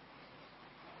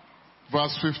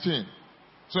 verse 15.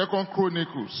 2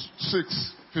 Chronicles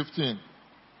 6:15.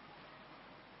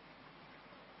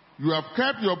 You have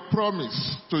kept your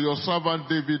promise to your servant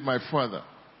David, my father.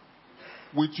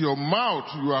 With your mouth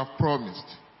you have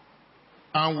promised,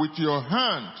 and with your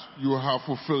hand you have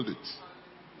fulfilled it,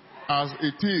 as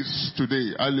it is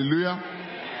today. Hallelujah.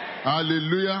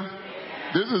 Hallelujah.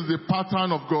 This is the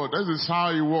pattern of God. This is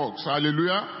how he works.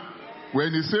 Hallelujah.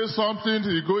 When he says something,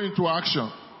 he goes into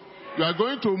action. You are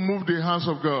going to move the hands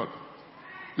of God.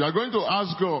 You are going to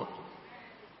ask God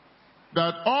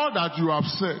that all that you have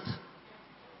said,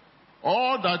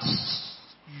 all that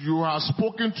you have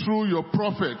spoken through your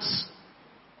prophets,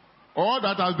 all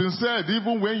that has been said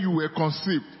even when you were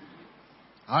conceived.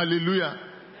 Hallelujah.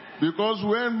 Because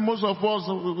when most of us,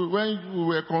 when we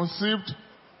were conceived,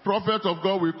 prophet of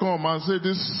God will come and say,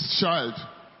 this child,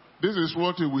 this is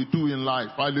what he will do in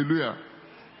life. Hallelujah.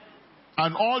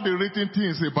 And all the written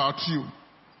things about you,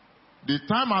 the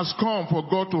time has come for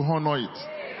God to honor it.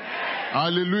 Amen.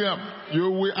 Hallelujah.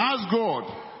 You will ask God,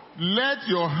 let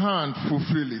your hand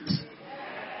fulfill it.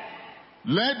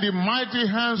 Let the mighty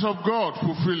hands of God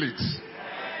fulfill it.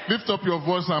 Lift up your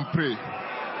voice and pray.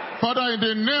 Father, in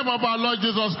the name of our Lord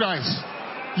Jesus Christ,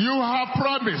 you have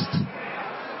promised.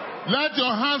 Let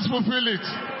your hands fulfill it.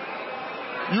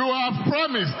 You have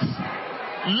promised.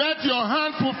 Let your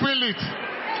hand fulfill it.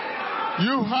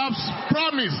 You have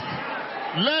promised.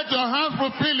 Let your hands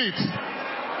fulfill it.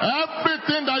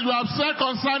 Everything that you have said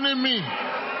concerning me,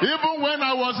 even when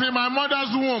I was in my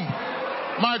mother's womb,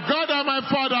 my God and my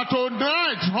Father,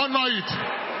 tonight honor it.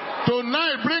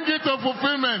 Tonight bring it to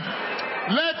fulfillment.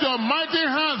 Let your mighty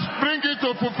hands bring it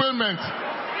to fulfillment.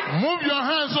 Move your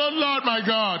hands, oh Lord, my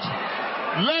God.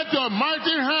 Let your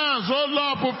mighty hands, oh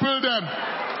Lord, fulfill them.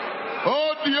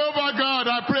 Oh Jehovah God,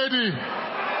 I pray thee.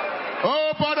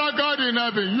 Oh Father God in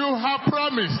heaven, you have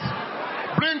promised.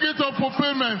 Bring it to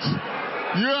fulfillment.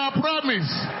 You have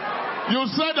promised. You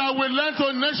said I will lend to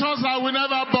nations, I will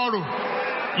never borrow.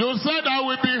 You said I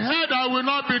will be head, I will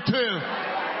not be tail.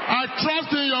 I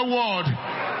trust in your word.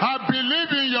 I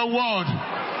believe in your word.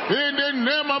 In the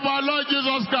name of our Lord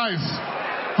Jesus Christ.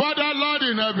 Father, Lord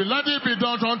in heaven, let it be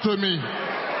done unto me.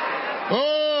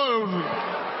 Oh,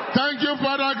 thank you,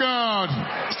 Father God.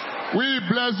 We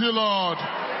bless you, Lord.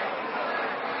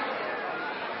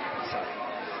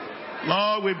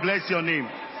 Lord, we bless your name.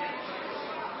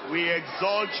 We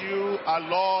exalt you, our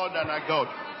Lord and our God.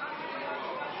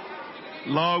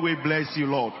 Lord, we bless you,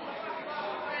 Lord.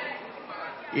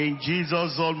 In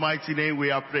Jesus' almighty name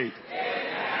we are prayed.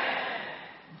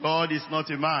 God is not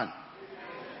a man.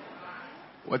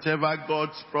 Whatever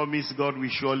God's promised, God will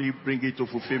surely bring it to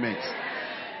fulfillment.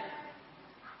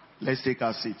 Let's take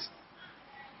our seats.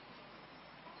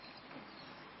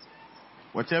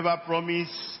 Whatever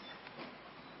promise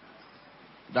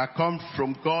that comes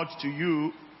from God to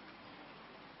you,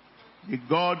 the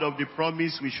God of the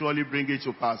promise will surely bring it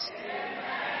to pass.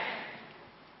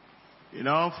 You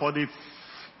know, for the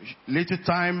little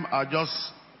time I just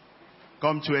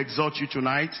come to exhort you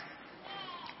tonight.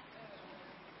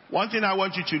 One thing I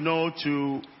want you to know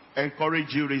to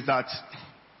encourage you is that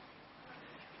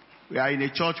we are in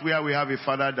a church where we have a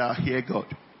father that hears God.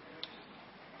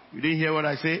 You didn't hear what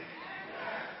I say?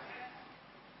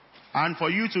 And for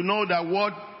you to know that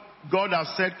what God has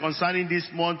said concerning this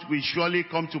month will surely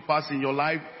come to pass in your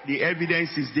life, the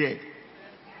evidence is there.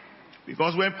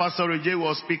 Because when Pastor Rejay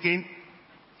was speaking,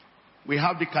 we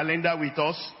have the calendar with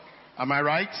us. Am I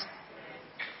right?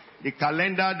 The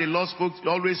calendar, the Lord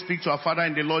always speaks to our Father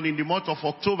in the Lord in the month of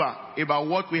October about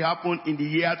what will happen in the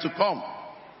year to come.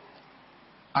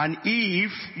 And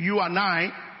if you and I,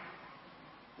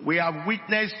 we have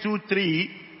witnessed 2,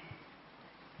 3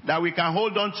 that we can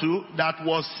hold on to that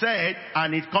was said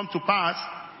and it come to pass,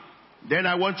 then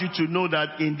I want you to know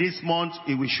that in this month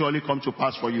it will surely come to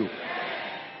pass for you.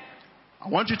 I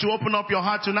want you to open up your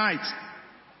heart tonight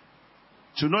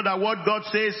to know that what God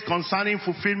says concerning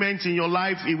fulfillment in your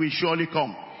life, it will surely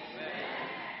come.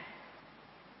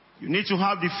 You need to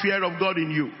have the fear of God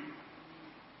in you.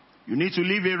 You need to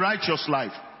live a righteous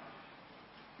life.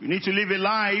 You need to live a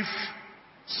life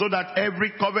so that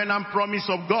every covenant promise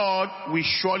of God will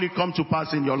surely come to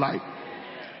pass in your life.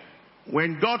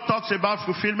 When God talks about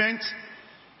fulfillment,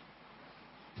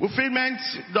 fulfillment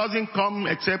doesn't come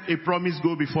except a promise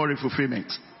go before a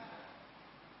fulfillment.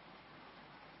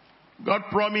 God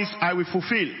promised, I will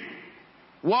fulfill.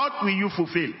 What will you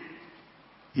fulfill?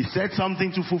 He said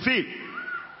something to fulfill.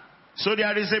 So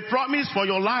there is a promise for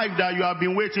your life that you have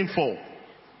been waiting for.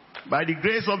 By the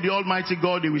grace of the Almighty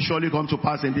God, it will surely come to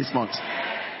pass in this month.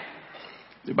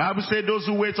 The Bible says those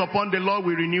who wait upon the Lord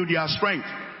will renew their strength.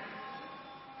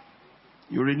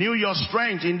 You renew your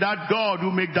strength in that God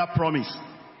who made that promise.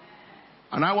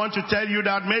 And I want to tell you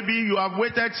that maybe you have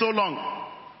waited so long.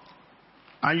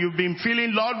 And you've been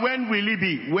feeling, Lord, when will it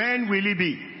be? When will it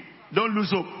be? Don't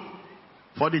lose hope.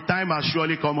 For the time has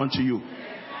surely come unto you.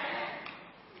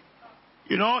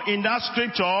 You know, in that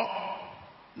scripture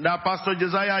that Pastor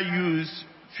Josiah used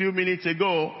a few minutes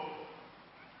ago,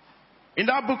 in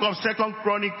that book of 2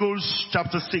 Chronicles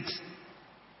chapter 6,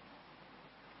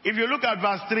 if you look at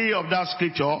verse 3 of that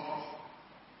scripture,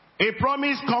 a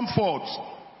promise comes forth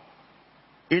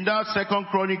in that 2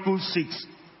 Chronicles 6.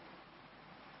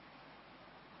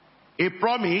 A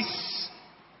promise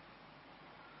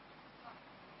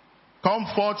come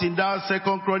forth in that 2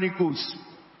 Chronicles.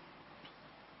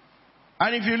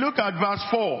 And if you look at verse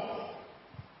 4,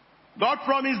 God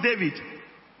promised David,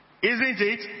 isn't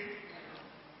it?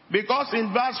 Because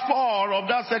in verse 4 of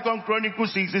that 2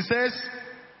 Chronicles 6, it says,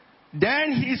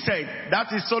 then he said,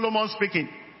 that is Solomon speaking,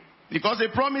 because a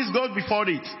promise goes before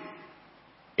it.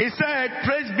 He said,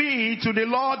 praise be to the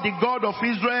Lord, the God of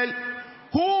Israel,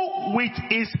 who with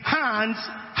his hands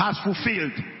has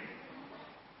fulfilled.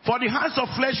 For the hands of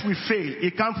flesh will fail.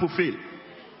 It can't fulfill.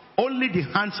 Only the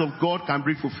hands of God can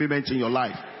bring fulfillment in your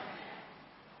life.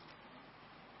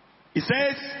 He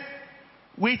says,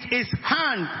 with his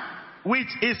hand,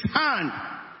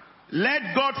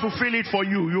 let God fulfill it for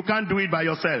you. You can't do it by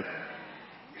yourself.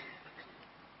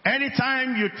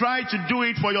 Anytime you try to do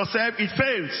it for yourself, it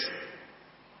fails.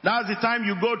 That's the time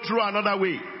you go through another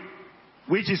way,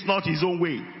 which is not his own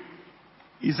way.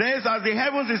 He says, as the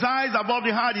heavens is high above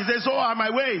the earth, he says, so are my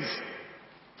ways.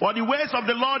 For the ways of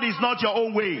the Lord is not your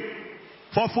own way.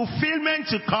 For fulfillment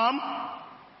to come,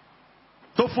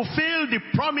 to fulfill the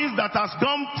promise that has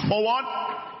come forward,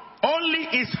 only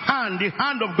his hand, the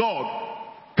hand of God,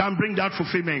 can bring that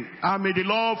fulfillment. And may the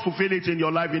Lord fulfill it in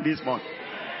your life in this month.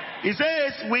 He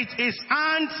says, with his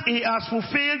hands he has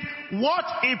fulfilled what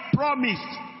he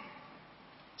promised.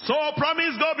 So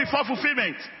promise go before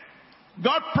fulfillment.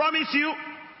 God promised you.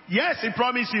 Yes, he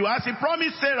promised you. As he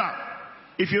promised Sarah.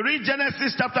 If you read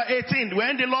Genesis chapter 18,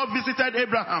 when the Lord visited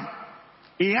Abraham,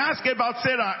 he asked about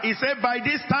Sarah. He said, by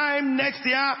this time next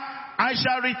year, I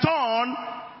shall return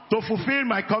to fulfill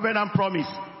my covenant promise.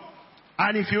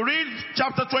 And if you read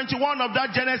chapter 21 of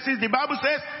that Genesis, the Bible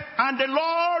says, and the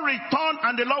Lord returned,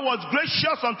 and the Lord was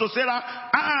gracious unto Sarah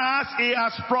as he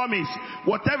has promised.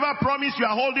 Whatever promise you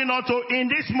are holding on to in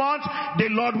this month, the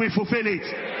Lord will fulfill it.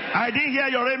 I didn't hear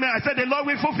your amen. I said the Lord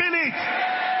will fulfill it.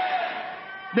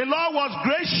 The Lord was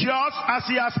gracious as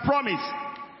he has promised.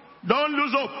 Don't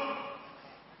lose hope.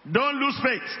 Don't lose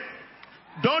faith.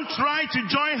 Don't try to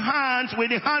join hands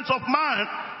with the hands of man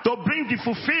to bring the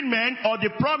fulfillment or the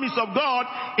promise of God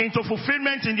into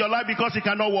fulfillment in your life, because it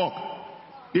cannot work.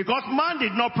 Because man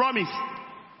did not promise.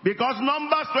 Because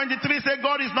Numbers 23 says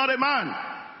God is not a man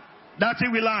that he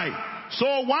will lie. So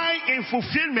why in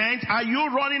fulfillment are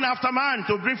you running after man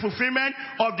to bring fulfillment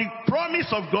of the promise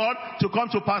of God to come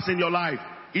to pass in your life?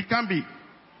 It can be.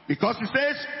 Because he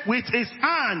says, with his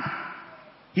hand,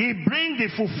 he brings the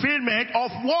fulfillment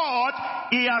of what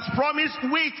he has promised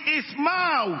with his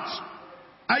mouth.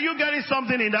 Are you getting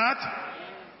something in that?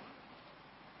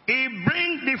 He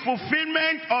brings the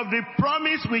fulfillment of the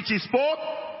promise which he spoke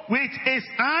with his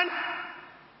hand.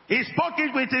 He spoke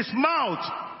it with his mouth.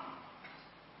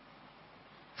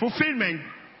 Fulfillment,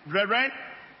 brethren.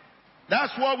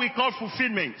 That's what we call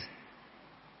fulfillment.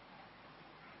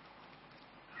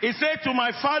 He said to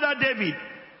my father David,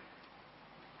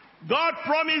 God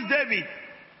promised David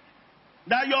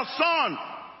that your son,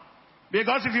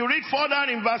 because if you read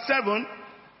further in verse 7,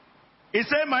 he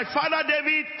said, my father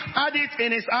David had it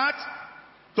in his heart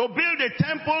to build a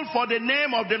temple for the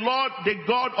name of the Lord, the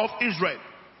God of Israel.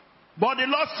 But the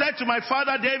Lord said to my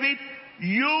father David,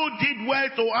 you did well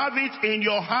to have it in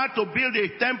your heart to build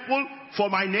a temple for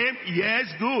my name. Yes,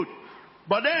 good.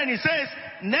 But then he says,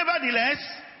 nevertheless,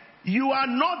 you are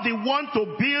not the one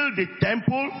to build the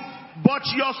temple, but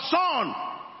your son.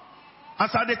 As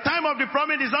at the time of the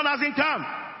promise, the son hasn't come.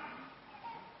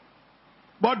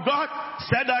 But God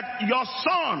said that your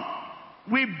son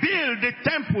will build the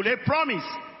temple, a promise.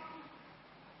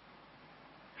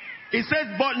 He says,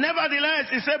 but nevertheless,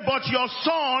 he said, but your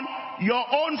son, your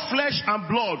own flesh and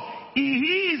blood,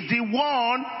 he is the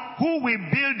one who will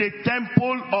build the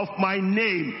temple of my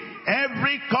name.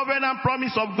 Every covenant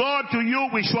promise of God to you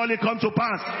will surely come to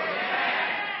pass.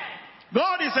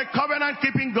 God is a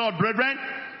covenant-keeping God, brethren.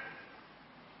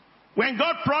 When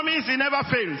God promises, he never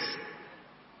fails.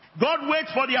 God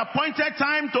waits for the appointed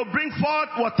time to bring forth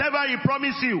whatever he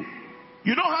promised you.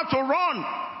 You don't have to run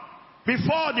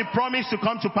before the promise to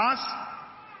come to pass.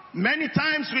 Many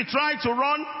times we try to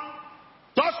run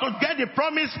just to get the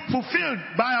promise fulfilled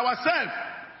by ourselves,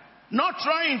 not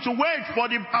trying to wait for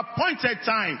the appointed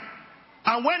time.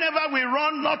 And whenever we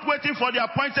run, not waiting for the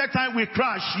appointed time, we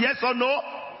crash. Yes or no?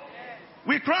 Yes.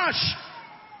 We crash.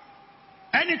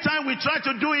 Anytime we try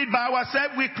to do it by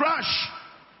ourselves, we crash.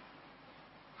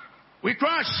 We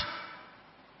crash.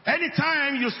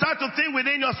 Anytime you start to think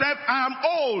within yourself, I am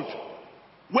old.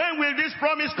 When will this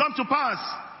promise come to pass?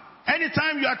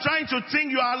 Anytime you are trying to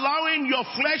think, you are allowing your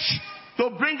flesh to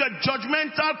bring a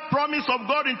judgmental promise of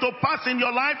God into pass in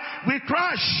your life, we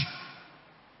crash.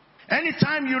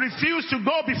 Anytime you refuse to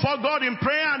go before God in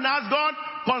prayer and ask God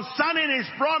concerning his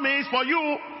promise for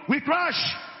you, we crash.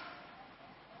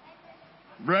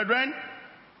 Brethren,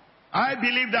 I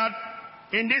believe that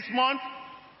in this month,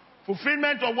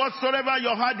 fulfillment of whatsoever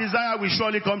your heart desire will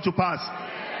surely come to pass.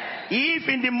 If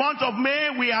in the month of May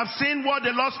we have seen what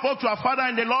the Lord spoke to our Father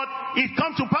in the Lord, it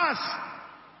come to pass.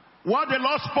 What the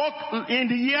Lord spoke in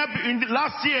the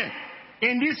last year,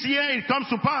 in this year it comes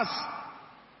to pass.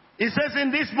 It says in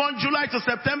this month, July to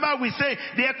September, we say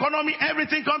the economy,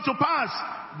 everything comes to pass.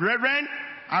 Brethren,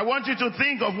 I want you to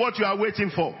think of what you are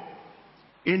waiting for.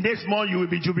 In this month you will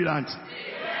be jubilant.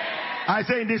 I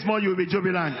say in this month you will be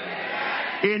jubilant.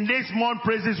 In this month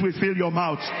praises will fill your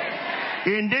mouth.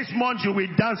 In this month you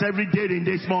will dance every day in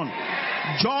this month.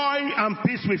 Joy and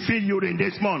peace will fill you in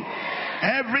this month.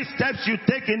 Every step you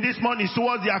take in this month is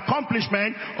towards the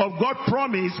accomplishment of God's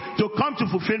promise to come to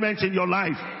fulfillment in your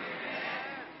life.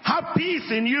 Have peace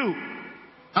in you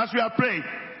as we are praying.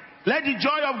 Let the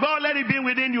joy of God, let it be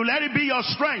within you. Let it be your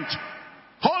strength.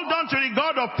 Hold on to the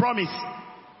God of promise.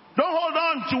 Don't hold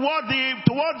on to what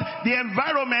the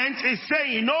environment is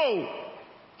saying. No.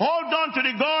 Hold on to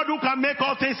the God who can make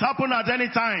all things happen at any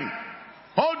time.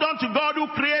 Hold on to God who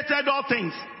created all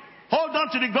things. Hold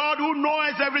on to the God who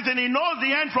knows everything. He knows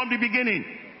the end from the beginning.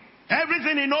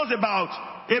 Everything he knows about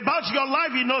your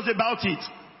life, he knows about it.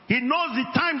 He knows the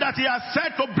time that he has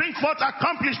set to bring forth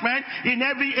accomplishment in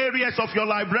every areas of your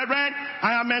life. Brethren,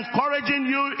 I am encouraging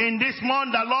you in this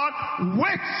month, the Lord,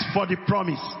 wait for the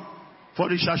promise,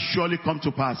 for it shall surely come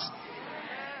to pass.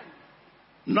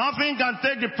 Nothing can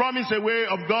take the promise away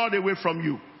of God away from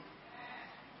you.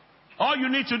 All you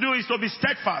need to do is to be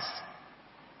steadfast,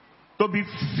 to be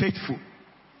faithful,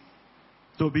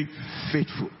 to be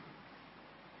faithful,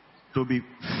 to be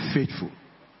faithful.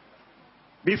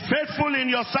 Be faithful in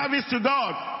your service to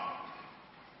God.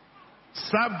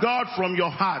 Serve God from your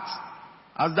heart.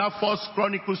 As that First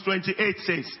Chronicles 28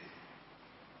 says.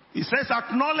 He says,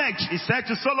 acknowledge. He said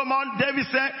to Solomon, David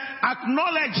said,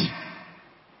 acknowledge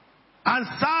and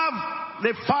serve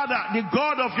the Father, the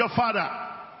God of your father.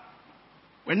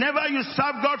 Whenever you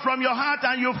serve God from your heart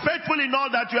and you're faithful in all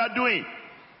that you are doing,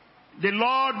 the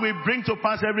Lord will bring to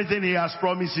pass everything He has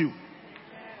promised you.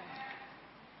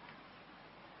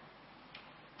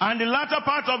 And the latter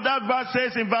part of that verse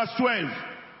says in verse 12,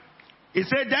 it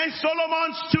said, then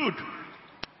Solomon stood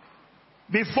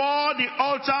before the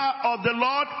altar of the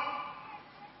Lord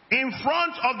in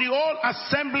front of the whole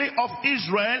assembly of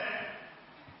Israel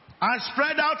and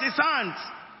spread out his hands.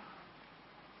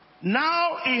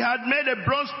 Now he had made a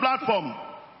bronze platform,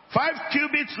 5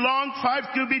 cubits long, 5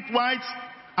 cubits wide,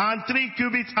 and 3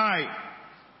 cubits high.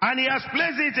 And he has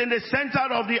placed it in the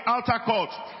center of the outer court.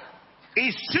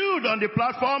 He stood on the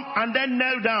platform and then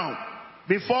knelt down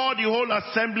before the whole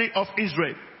assembly of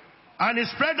Israel. And he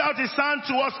spread out his hand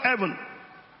towards heaven.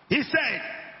 He said,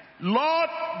 Lord,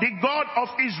 the God of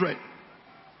Israel,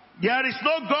 there is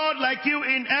no God like you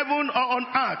in heaven or on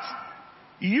earth.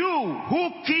 You who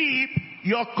keep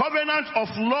your covenant of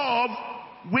love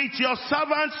with your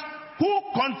servants who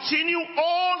continue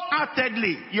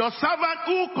wholeheartedly. Your servant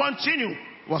who continue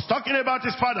was talking about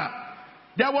his father.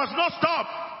 There was no stop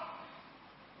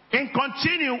in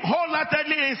continue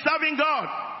wholeheartedly in serving God.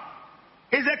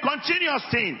 It's a continuous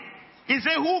thing. It's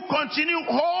a who continue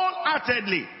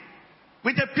wholeheartedly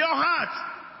with a pure heart.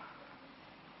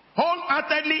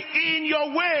 Wholeheartedly in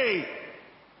your way.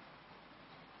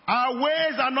 Our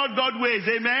ways are not God's ways.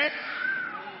 Amen.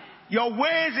 Your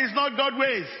ways is not God's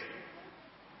ways.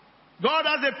 God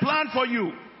has a plan for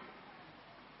you.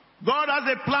 God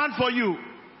has a plan for you.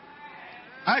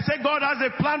 I say God has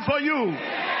a plan for you.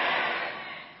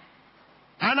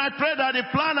 And I pray that the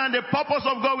plan and the purpose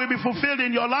of God will be fulfilled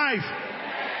in your life.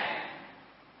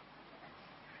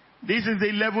 This is the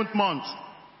 11th month.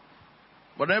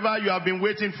 Whatever you have been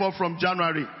waiting for from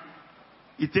January,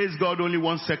 it takes God only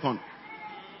 1 second.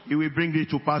 He will bring it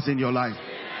to pass in your life.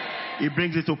 He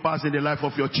brings it to pass in the life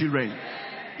of your children.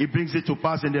 He brings it to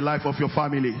pass in the life of your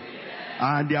family.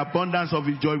 And the abundance of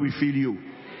His joy will fill you.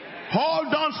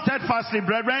 Hold on steadfastly,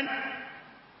 brethren.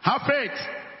 Have faith.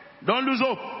 Don't lose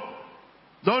hope.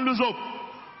 Don't lose hope.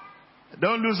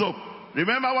 Don't lose hope.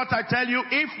 Remember what I tell you.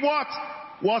 If what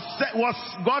was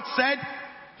God said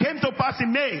came to pass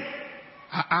in May,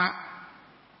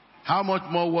 how much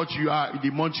more what you are in the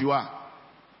month you are.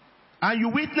 And you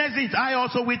witness it. I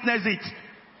also witnessed it.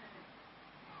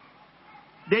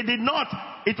 They did not.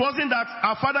 It wasn't that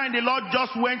our father in the Lord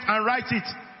just went and wrote it.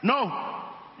 No.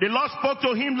 The Lord spoke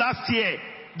to him last year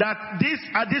that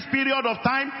at this period of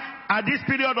time,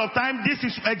 this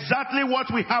is exactly what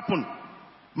will happen.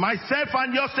 Myself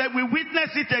and yourself, we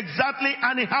witnessed it exactly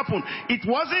and it happened. It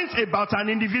wasn't about an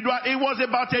individual, it was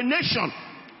about a nation.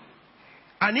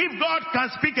 And if God can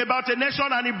speak about a nation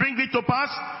and He brings it to pass,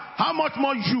 how much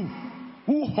more you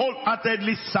who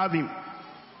wholeheartedly serve Him?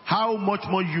 How much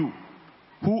more you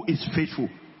who is faithful?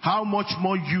 How much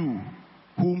more you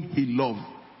whom He loves?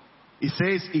 He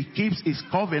says He keeps His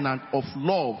covenant of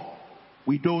love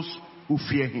with those who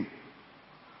fear Him.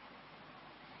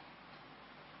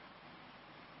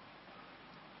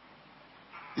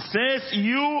 He says,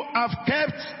 you have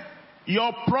kept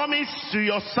your promise to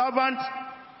your servant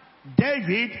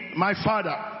David, my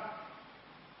father,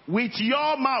 with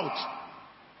your mouth.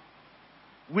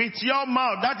 With your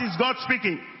mouth. That is God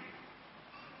speaking.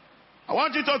 I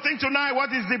want you to think tonight, what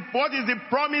is the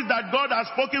promise that God has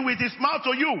spoken with His mouth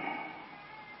to you?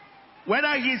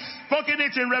 Whether He's spoken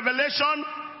it in revelation,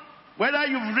 whether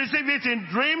you've received it in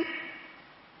dream,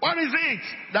 what is it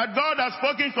that God has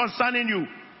spoken concerning you?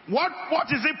 What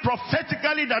is it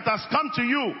prophetically that has come to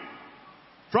you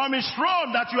from His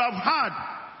throne that you have heard?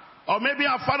 Or maybe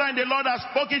our Father in the Lord has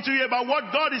spoken to you about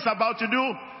what God is about to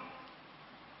do.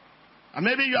 And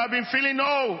maybe you have been feeling,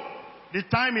 oh, the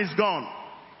time is gone.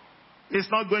 It's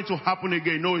not going to happen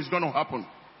again. No, it's going to happen.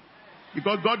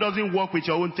 Because God doesn't work with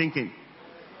your own thinking.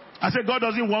 I said God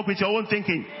doesn't work with your own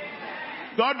thinking.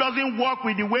 God doesn't work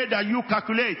with the way that you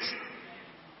calculate.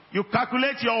 You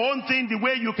calculate your own thing the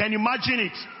way you can imagine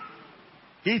it.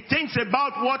 He thinks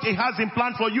about what He has in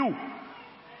plan for you.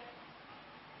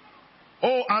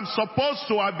 Oh, I'm supposed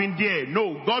to have been there.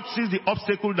 No, God sees the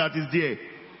obstacle that is there.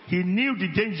 He knew the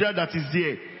danger that is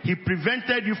there. He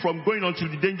prevented you from going until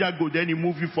the danger goes, then He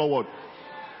moved you forward.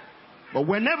 But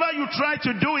whenever you try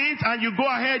to do it and you go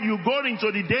ahead, you go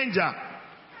into the danger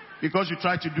because you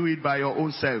try to do it by your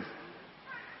own self.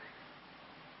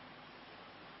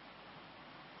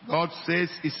 God says,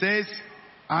 He says,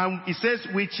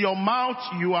 with your mouth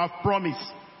you have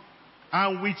promised,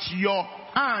 and with your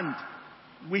hand,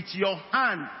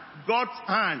 God's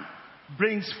hand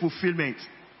brings fulfillment.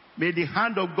 May the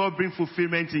hand of God bring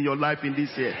fulfillment in your life in this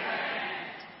year.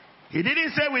 He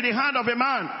didn't say with the hand of a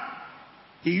man.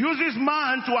 He uses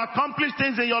man to accomplish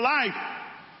things in your life.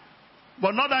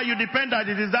 But not that you depend that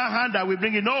it is that hand that will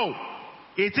bring it. No.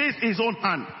 It is his own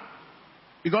hand.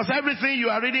 Because everything you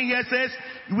are reading here says,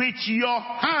 with your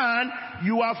hand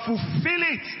you are fulfill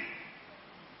it.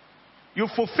 You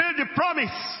fulfill the promise.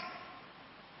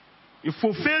 You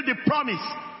fulfill the promise.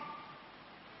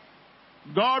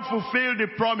 God fulfilled the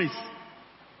promise.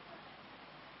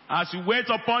 As you wait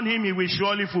upon him, he will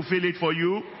surely fulfill it for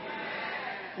you.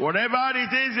 Whatever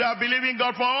it is you are believing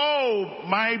God for, oh,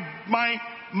 my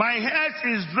head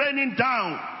is draining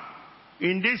down.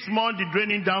 In this month, the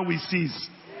draining down will cease.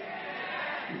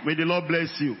 May the Lord bless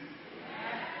you.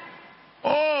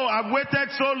 Oh, I've waited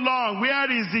so long.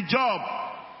 Where is the job?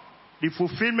 The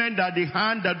fulfillment that the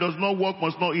hand that does not work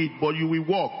must not eat, but you will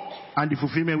work, and the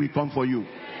fulfillment will come for you.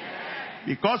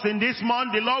 Because in this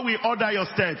month, the Lord will order your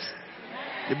steps.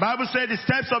 The Bible said the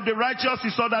steps of the righteous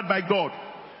is ordered by God.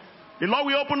 The Lord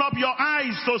will open up your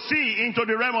eyes to see into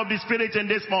the realm of the Spirit in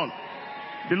this month.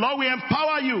 The Lord will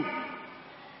empower you.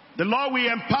 The Lord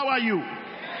will empower you.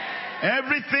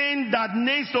 Everything that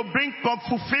needs to bring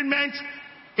fulfillment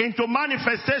into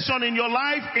manifestation in your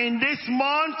life in this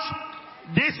month,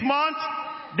 the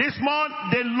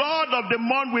Lord of the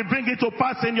month will bring it to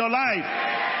pass in your life.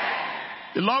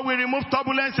 The Lord will remove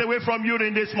turbulence away from you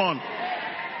in this month.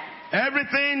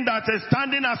 Everything that is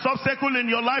standing as obstacle in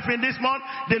your life in this month,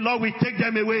 the Lord will take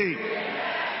them away.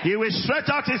 He will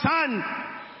stretch out his hand.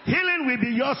 Healing will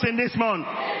be yours in this month.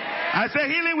 I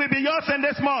say healing will be yours in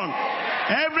this month.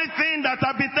 Everything that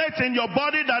habitates in your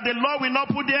body that the Lord will not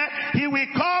put there, he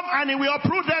will come and he will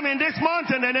uproot them in this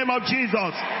month in the name of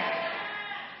Jesus.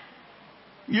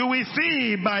 You will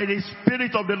see by the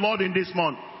Spirit of the Lord in this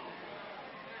month.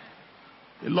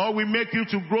 The Lord will make you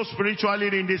to grow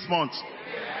spiritually in this month.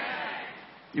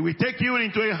 He will take you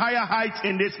into a higher height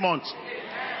in this month.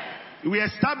 He will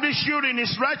establish you in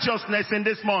his righteousness in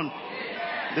this month.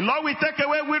 The Lord will take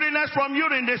away weariness from you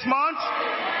in this month.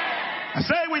 I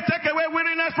say he will take away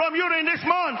weariness from you in this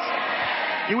month.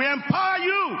 He will empower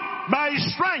you by his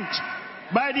strength,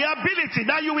 by the ability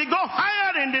that you will go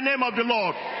higher in the name of the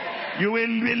Lord. You will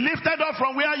be lifted up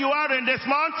from where you are in this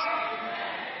month.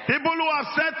 People who have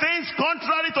said things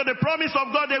contrary to the promise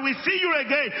of God, they will see you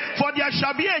again. For there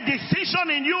shall be a decision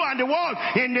in you and the world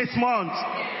in this month.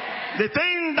 The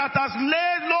thing that has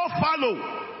laid low fallow,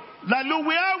 that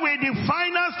where will the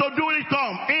finance to do it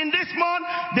come? In this month,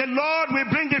 the Lord will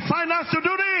bring the finance to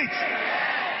do it.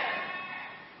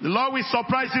 The Lord will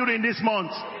surprise you in this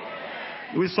month.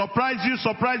 He will surprise you,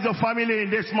 surprise your family in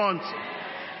this month.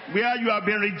 Where you have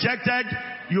been rejected,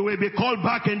 you will be called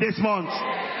back in this month.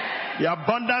 The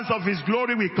abundance of his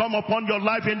glory will come upon your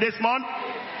life in this month.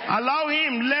 Allow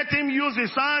him, let him use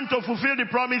his hand to fulfill the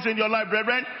promise in your life,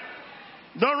 brethren.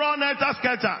 Don't run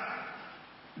helter-skelter.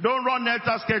 Don't run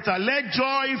helter-skelter. Let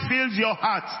joy fill your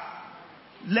heart.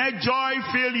 Let joy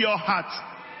fill your heart.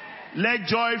 Let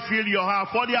joy fill your heart.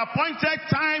 For the appointed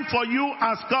time for you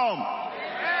has come.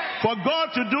 For God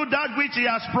to do that which he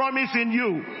has promised in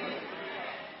you.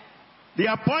 The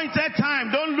appointed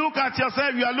time. Don't look at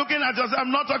yourself. You are looking at yourself.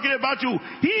 I'm not talking about you.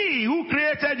 He who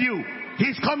created you,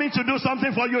 he's coming to do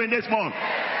something for you in this month.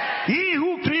 He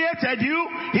who created you,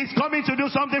 he's coming to do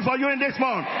something for you in this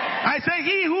month. I say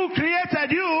he who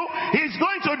created you, he's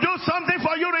going to do something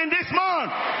for you in this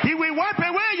month. He will wipe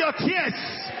away your tears.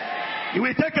 He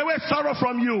will take away sorrow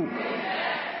from you.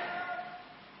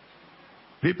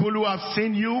 People who have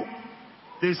seen you,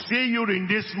 they see you in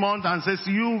this month and says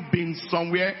you've been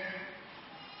somewhere.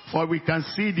 For we can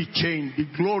see the change, the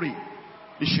glory.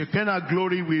 The Shekinah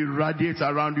glory will radiate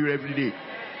around you every day.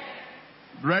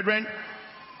 Brethren,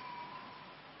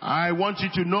 I want you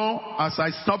to know, as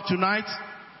I stop tonight,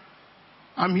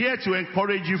 I'm here to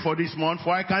encourage you for this month,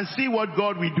 for I can see what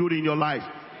God will do in your life.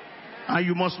 And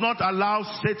you must not allow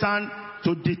Satan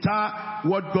to deter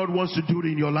what God wants to do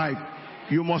in your life.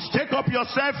 You must take up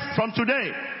yourself from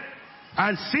today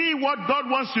and see what God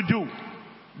wants to do.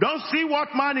 Don't see what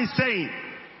man is saying.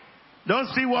 Don't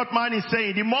see what man is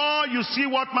saying. The more you see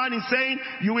what man is saying,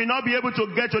 you will not be able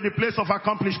to get to the place of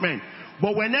accomplishment.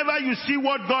 But whenever you see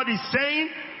what God is saying,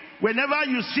 whenever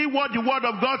you see what the word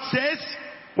of God says,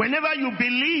 whenever you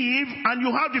believe and you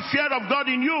have the fear of God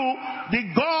in you,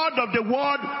 the God of the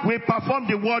word will perform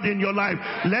the word in your life.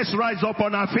 Let's rise up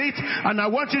on our feet, and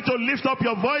I want you to lift up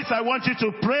your voice. I want you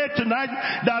to pray tonight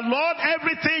that, Lord,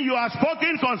 everything you have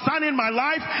spoken concerning my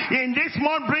life in this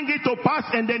month, bring it to pass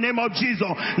in the name of Jesus.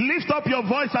 Lift up your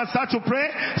voice and start to pray.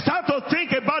 Start to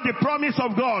think about the promise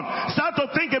of God. Start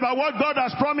to think about what God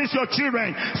has promised your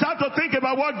children. Start to think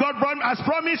about what God has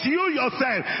promised you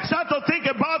yourself. Start to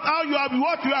think about how you have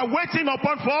what what you are waiting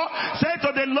upon for, say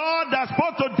to the Lord that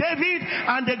spoke to David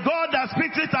and the God that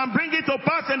speaks it and bring it to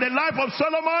pass in the life of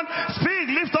Solomon,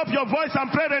 speak, lift up your voice and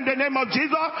pray in the name of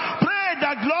Jesus. Pray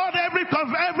that, Lord, every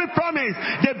promise.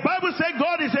 The Bible says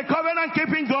God is a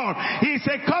covenant-keeping God. He is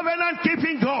a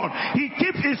covenant-keeping God. He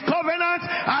keeps his covenant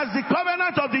as the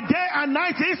covenant of the day and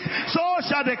night is, so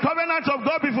shall the covenant of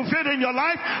God be fulfilled in your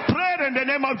life. Pray in the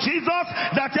name of Jesus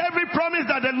that every promise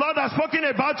that the Lord has spoken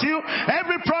about you,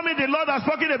 every promise the Lord has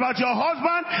spoken about your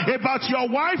husband, about your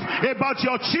wife, about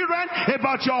your children,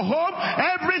 about your home,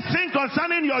 everything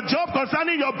concerning your job,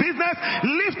 concerning your business,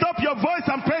 lift up your voice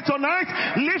and pray tonight.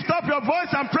 Lift up your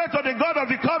voice and pray to the God of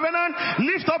the covenant.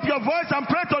 Lift up your voice and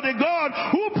pray to the God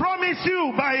who promised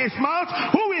you by his mouth,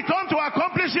 who will come to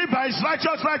accomplish it by his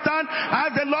righteous right hand,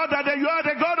 as the Lord that you are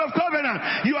the God of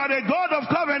covenant. You are the God of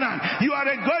covenant. You are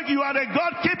a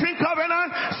God keeping covenant.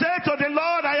 Say to the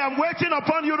Lord, I am waiting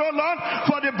upon you, O Lord.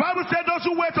 For the Bible said those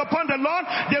who wait upon the Lord,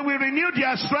 they will renew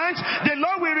their strength. The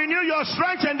Lord will renew your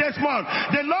strength in this month.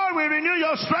 The Lord will renew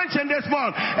your strength in this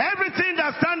month. Everything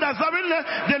that stands as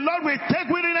the Lord will take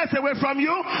weariness away from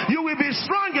you. You will be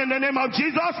strong in the name of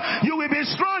Jesus. You will be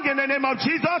strong in the name of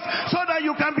Jesus, so that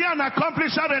you can be an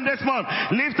accomplisher in this month.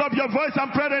 Lift up your voice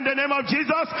and pray in the name of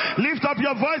Jesus. Lift up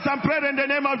your voice and pray in the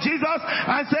name of Jesus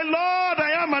and say, Lord,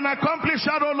 I am an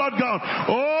accomplisher, O Lord God.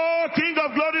 Oh, King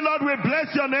of glory, Lord, we bless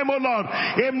your name, O Lord.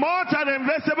 Immortal and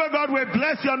invincible God, we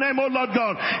bless your name, O Lord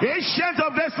God. Ancient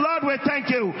of this, Lord, we thank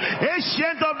you.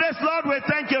 Ancient of this, Lord, we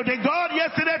thank you. The God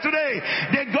yesterday, today,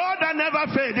 the God that never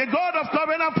failed, the God of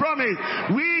covenant promise.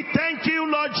 We thank you,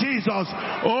 Lord Jesus.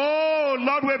 Oh,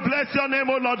 Lord, we bless your name,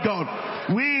 O Lord God.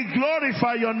 We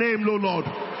glorify your name, O Lord.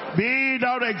 Be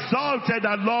thou exalted,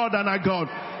 our Lord and our God.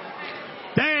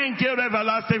 Thank you,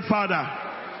 everlasting Father.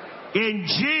 In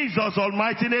Jesus'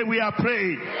 almighty name we are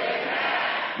praying.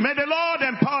 May the Lord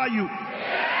empower you.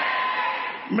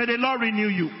 May the Lord renew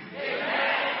you.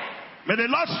 May the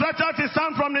Lord stretch out his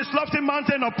hand from this lofty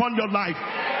mountain upon your life.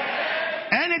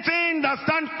 Anything that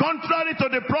stands contrary to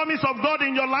the promise of God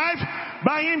in your life,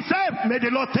 by himself, may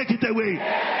the Lord take it away.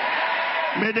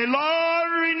 May the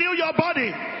Lord renew your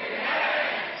body.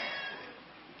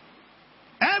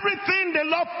 Everything the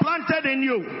Lord planted in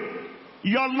you,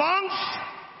 your lungs,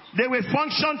 they will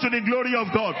function to the glory of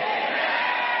God.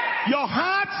 Your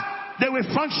heart, they will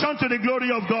function to the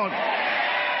glory of God.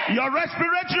 Your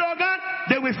respiratory organ,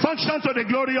 they will function to the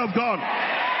glory of God.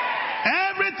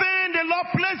 Everything the Lord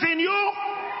placed in you,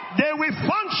 they will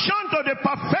function to the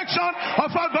perfection of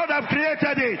how God has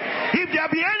created it. If there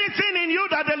be anything in you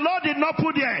that the Lord did not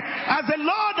put there, as the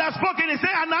Lord has spoken, he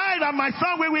said, and I and my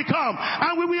son we will come,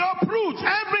 and we will uproot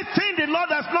everything the Lord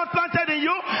has not planted in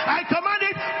you. I command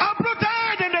it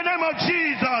uprooted in the name of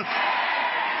Jesus.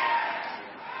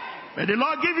 May the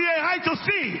Lord give you a eye to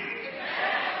see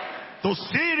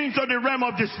into the realm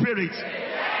of the Spirit.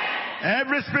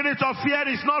 Every spirit of fear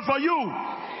is not for you,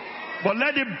 but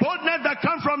let the boldness that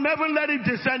comes from heaven, let it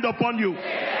descend upon you.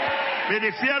 May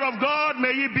the fear of God, may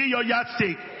it be your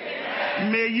yardstick.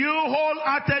 May you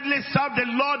wholeheartedly serve the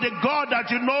Lord, the God that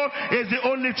you know is the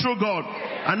only true God.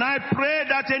 And I pray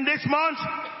that in this month,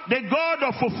 the God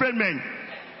of fulfillment,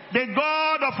 the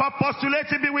God of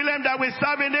apostolating William that we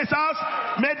serve in this house,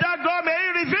 may that God, may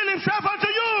he reveal himself unto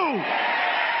you.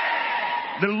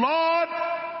 The Lord,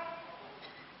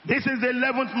 this is the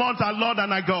 11th month, our Lord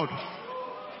and our God.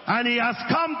 And he has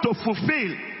come to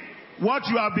fulfill what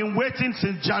you have been waiting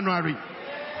since January.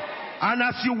 And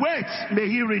as you wait, may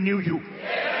he renew you.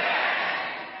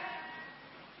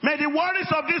 May the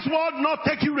worries of this world not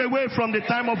take you away from the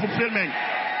time of fulfillment.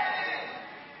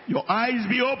 Your eyes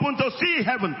be open to see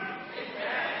heaven.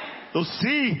 To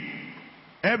see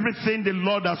everything the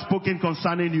Lord has spoken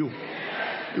concerning you.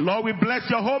 Lord, we bless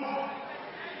your home.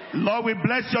 Lord, we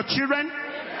bless your children,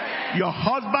 your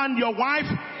husband, your wife,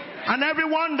 and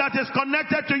everyone that is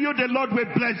connected to you. The Lord will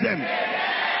bless them.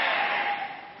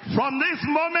 From this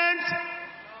moment,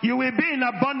 you will be in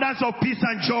abundance of peace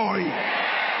and joy.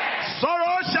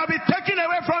 Sorrow shall be taken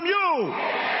away from you.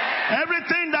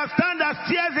 Everything that stands as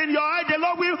tears in your eye, the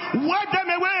Lord will wipe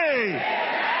them away.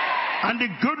 And the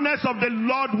goodness of the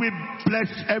Lord will bless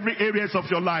every areas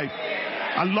of your life.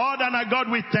 And Lord and our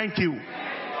God, we thank you.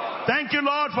 Thank you,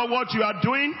 Lord, for what you are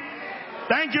doing.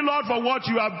 Thank you, Lord, for what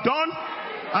you have done.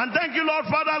 And thank you, Lord,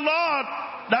 Father, Lord,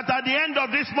 that at the end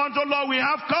of this month, oh Lord, we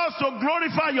have cause to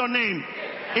glorify your name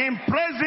in praising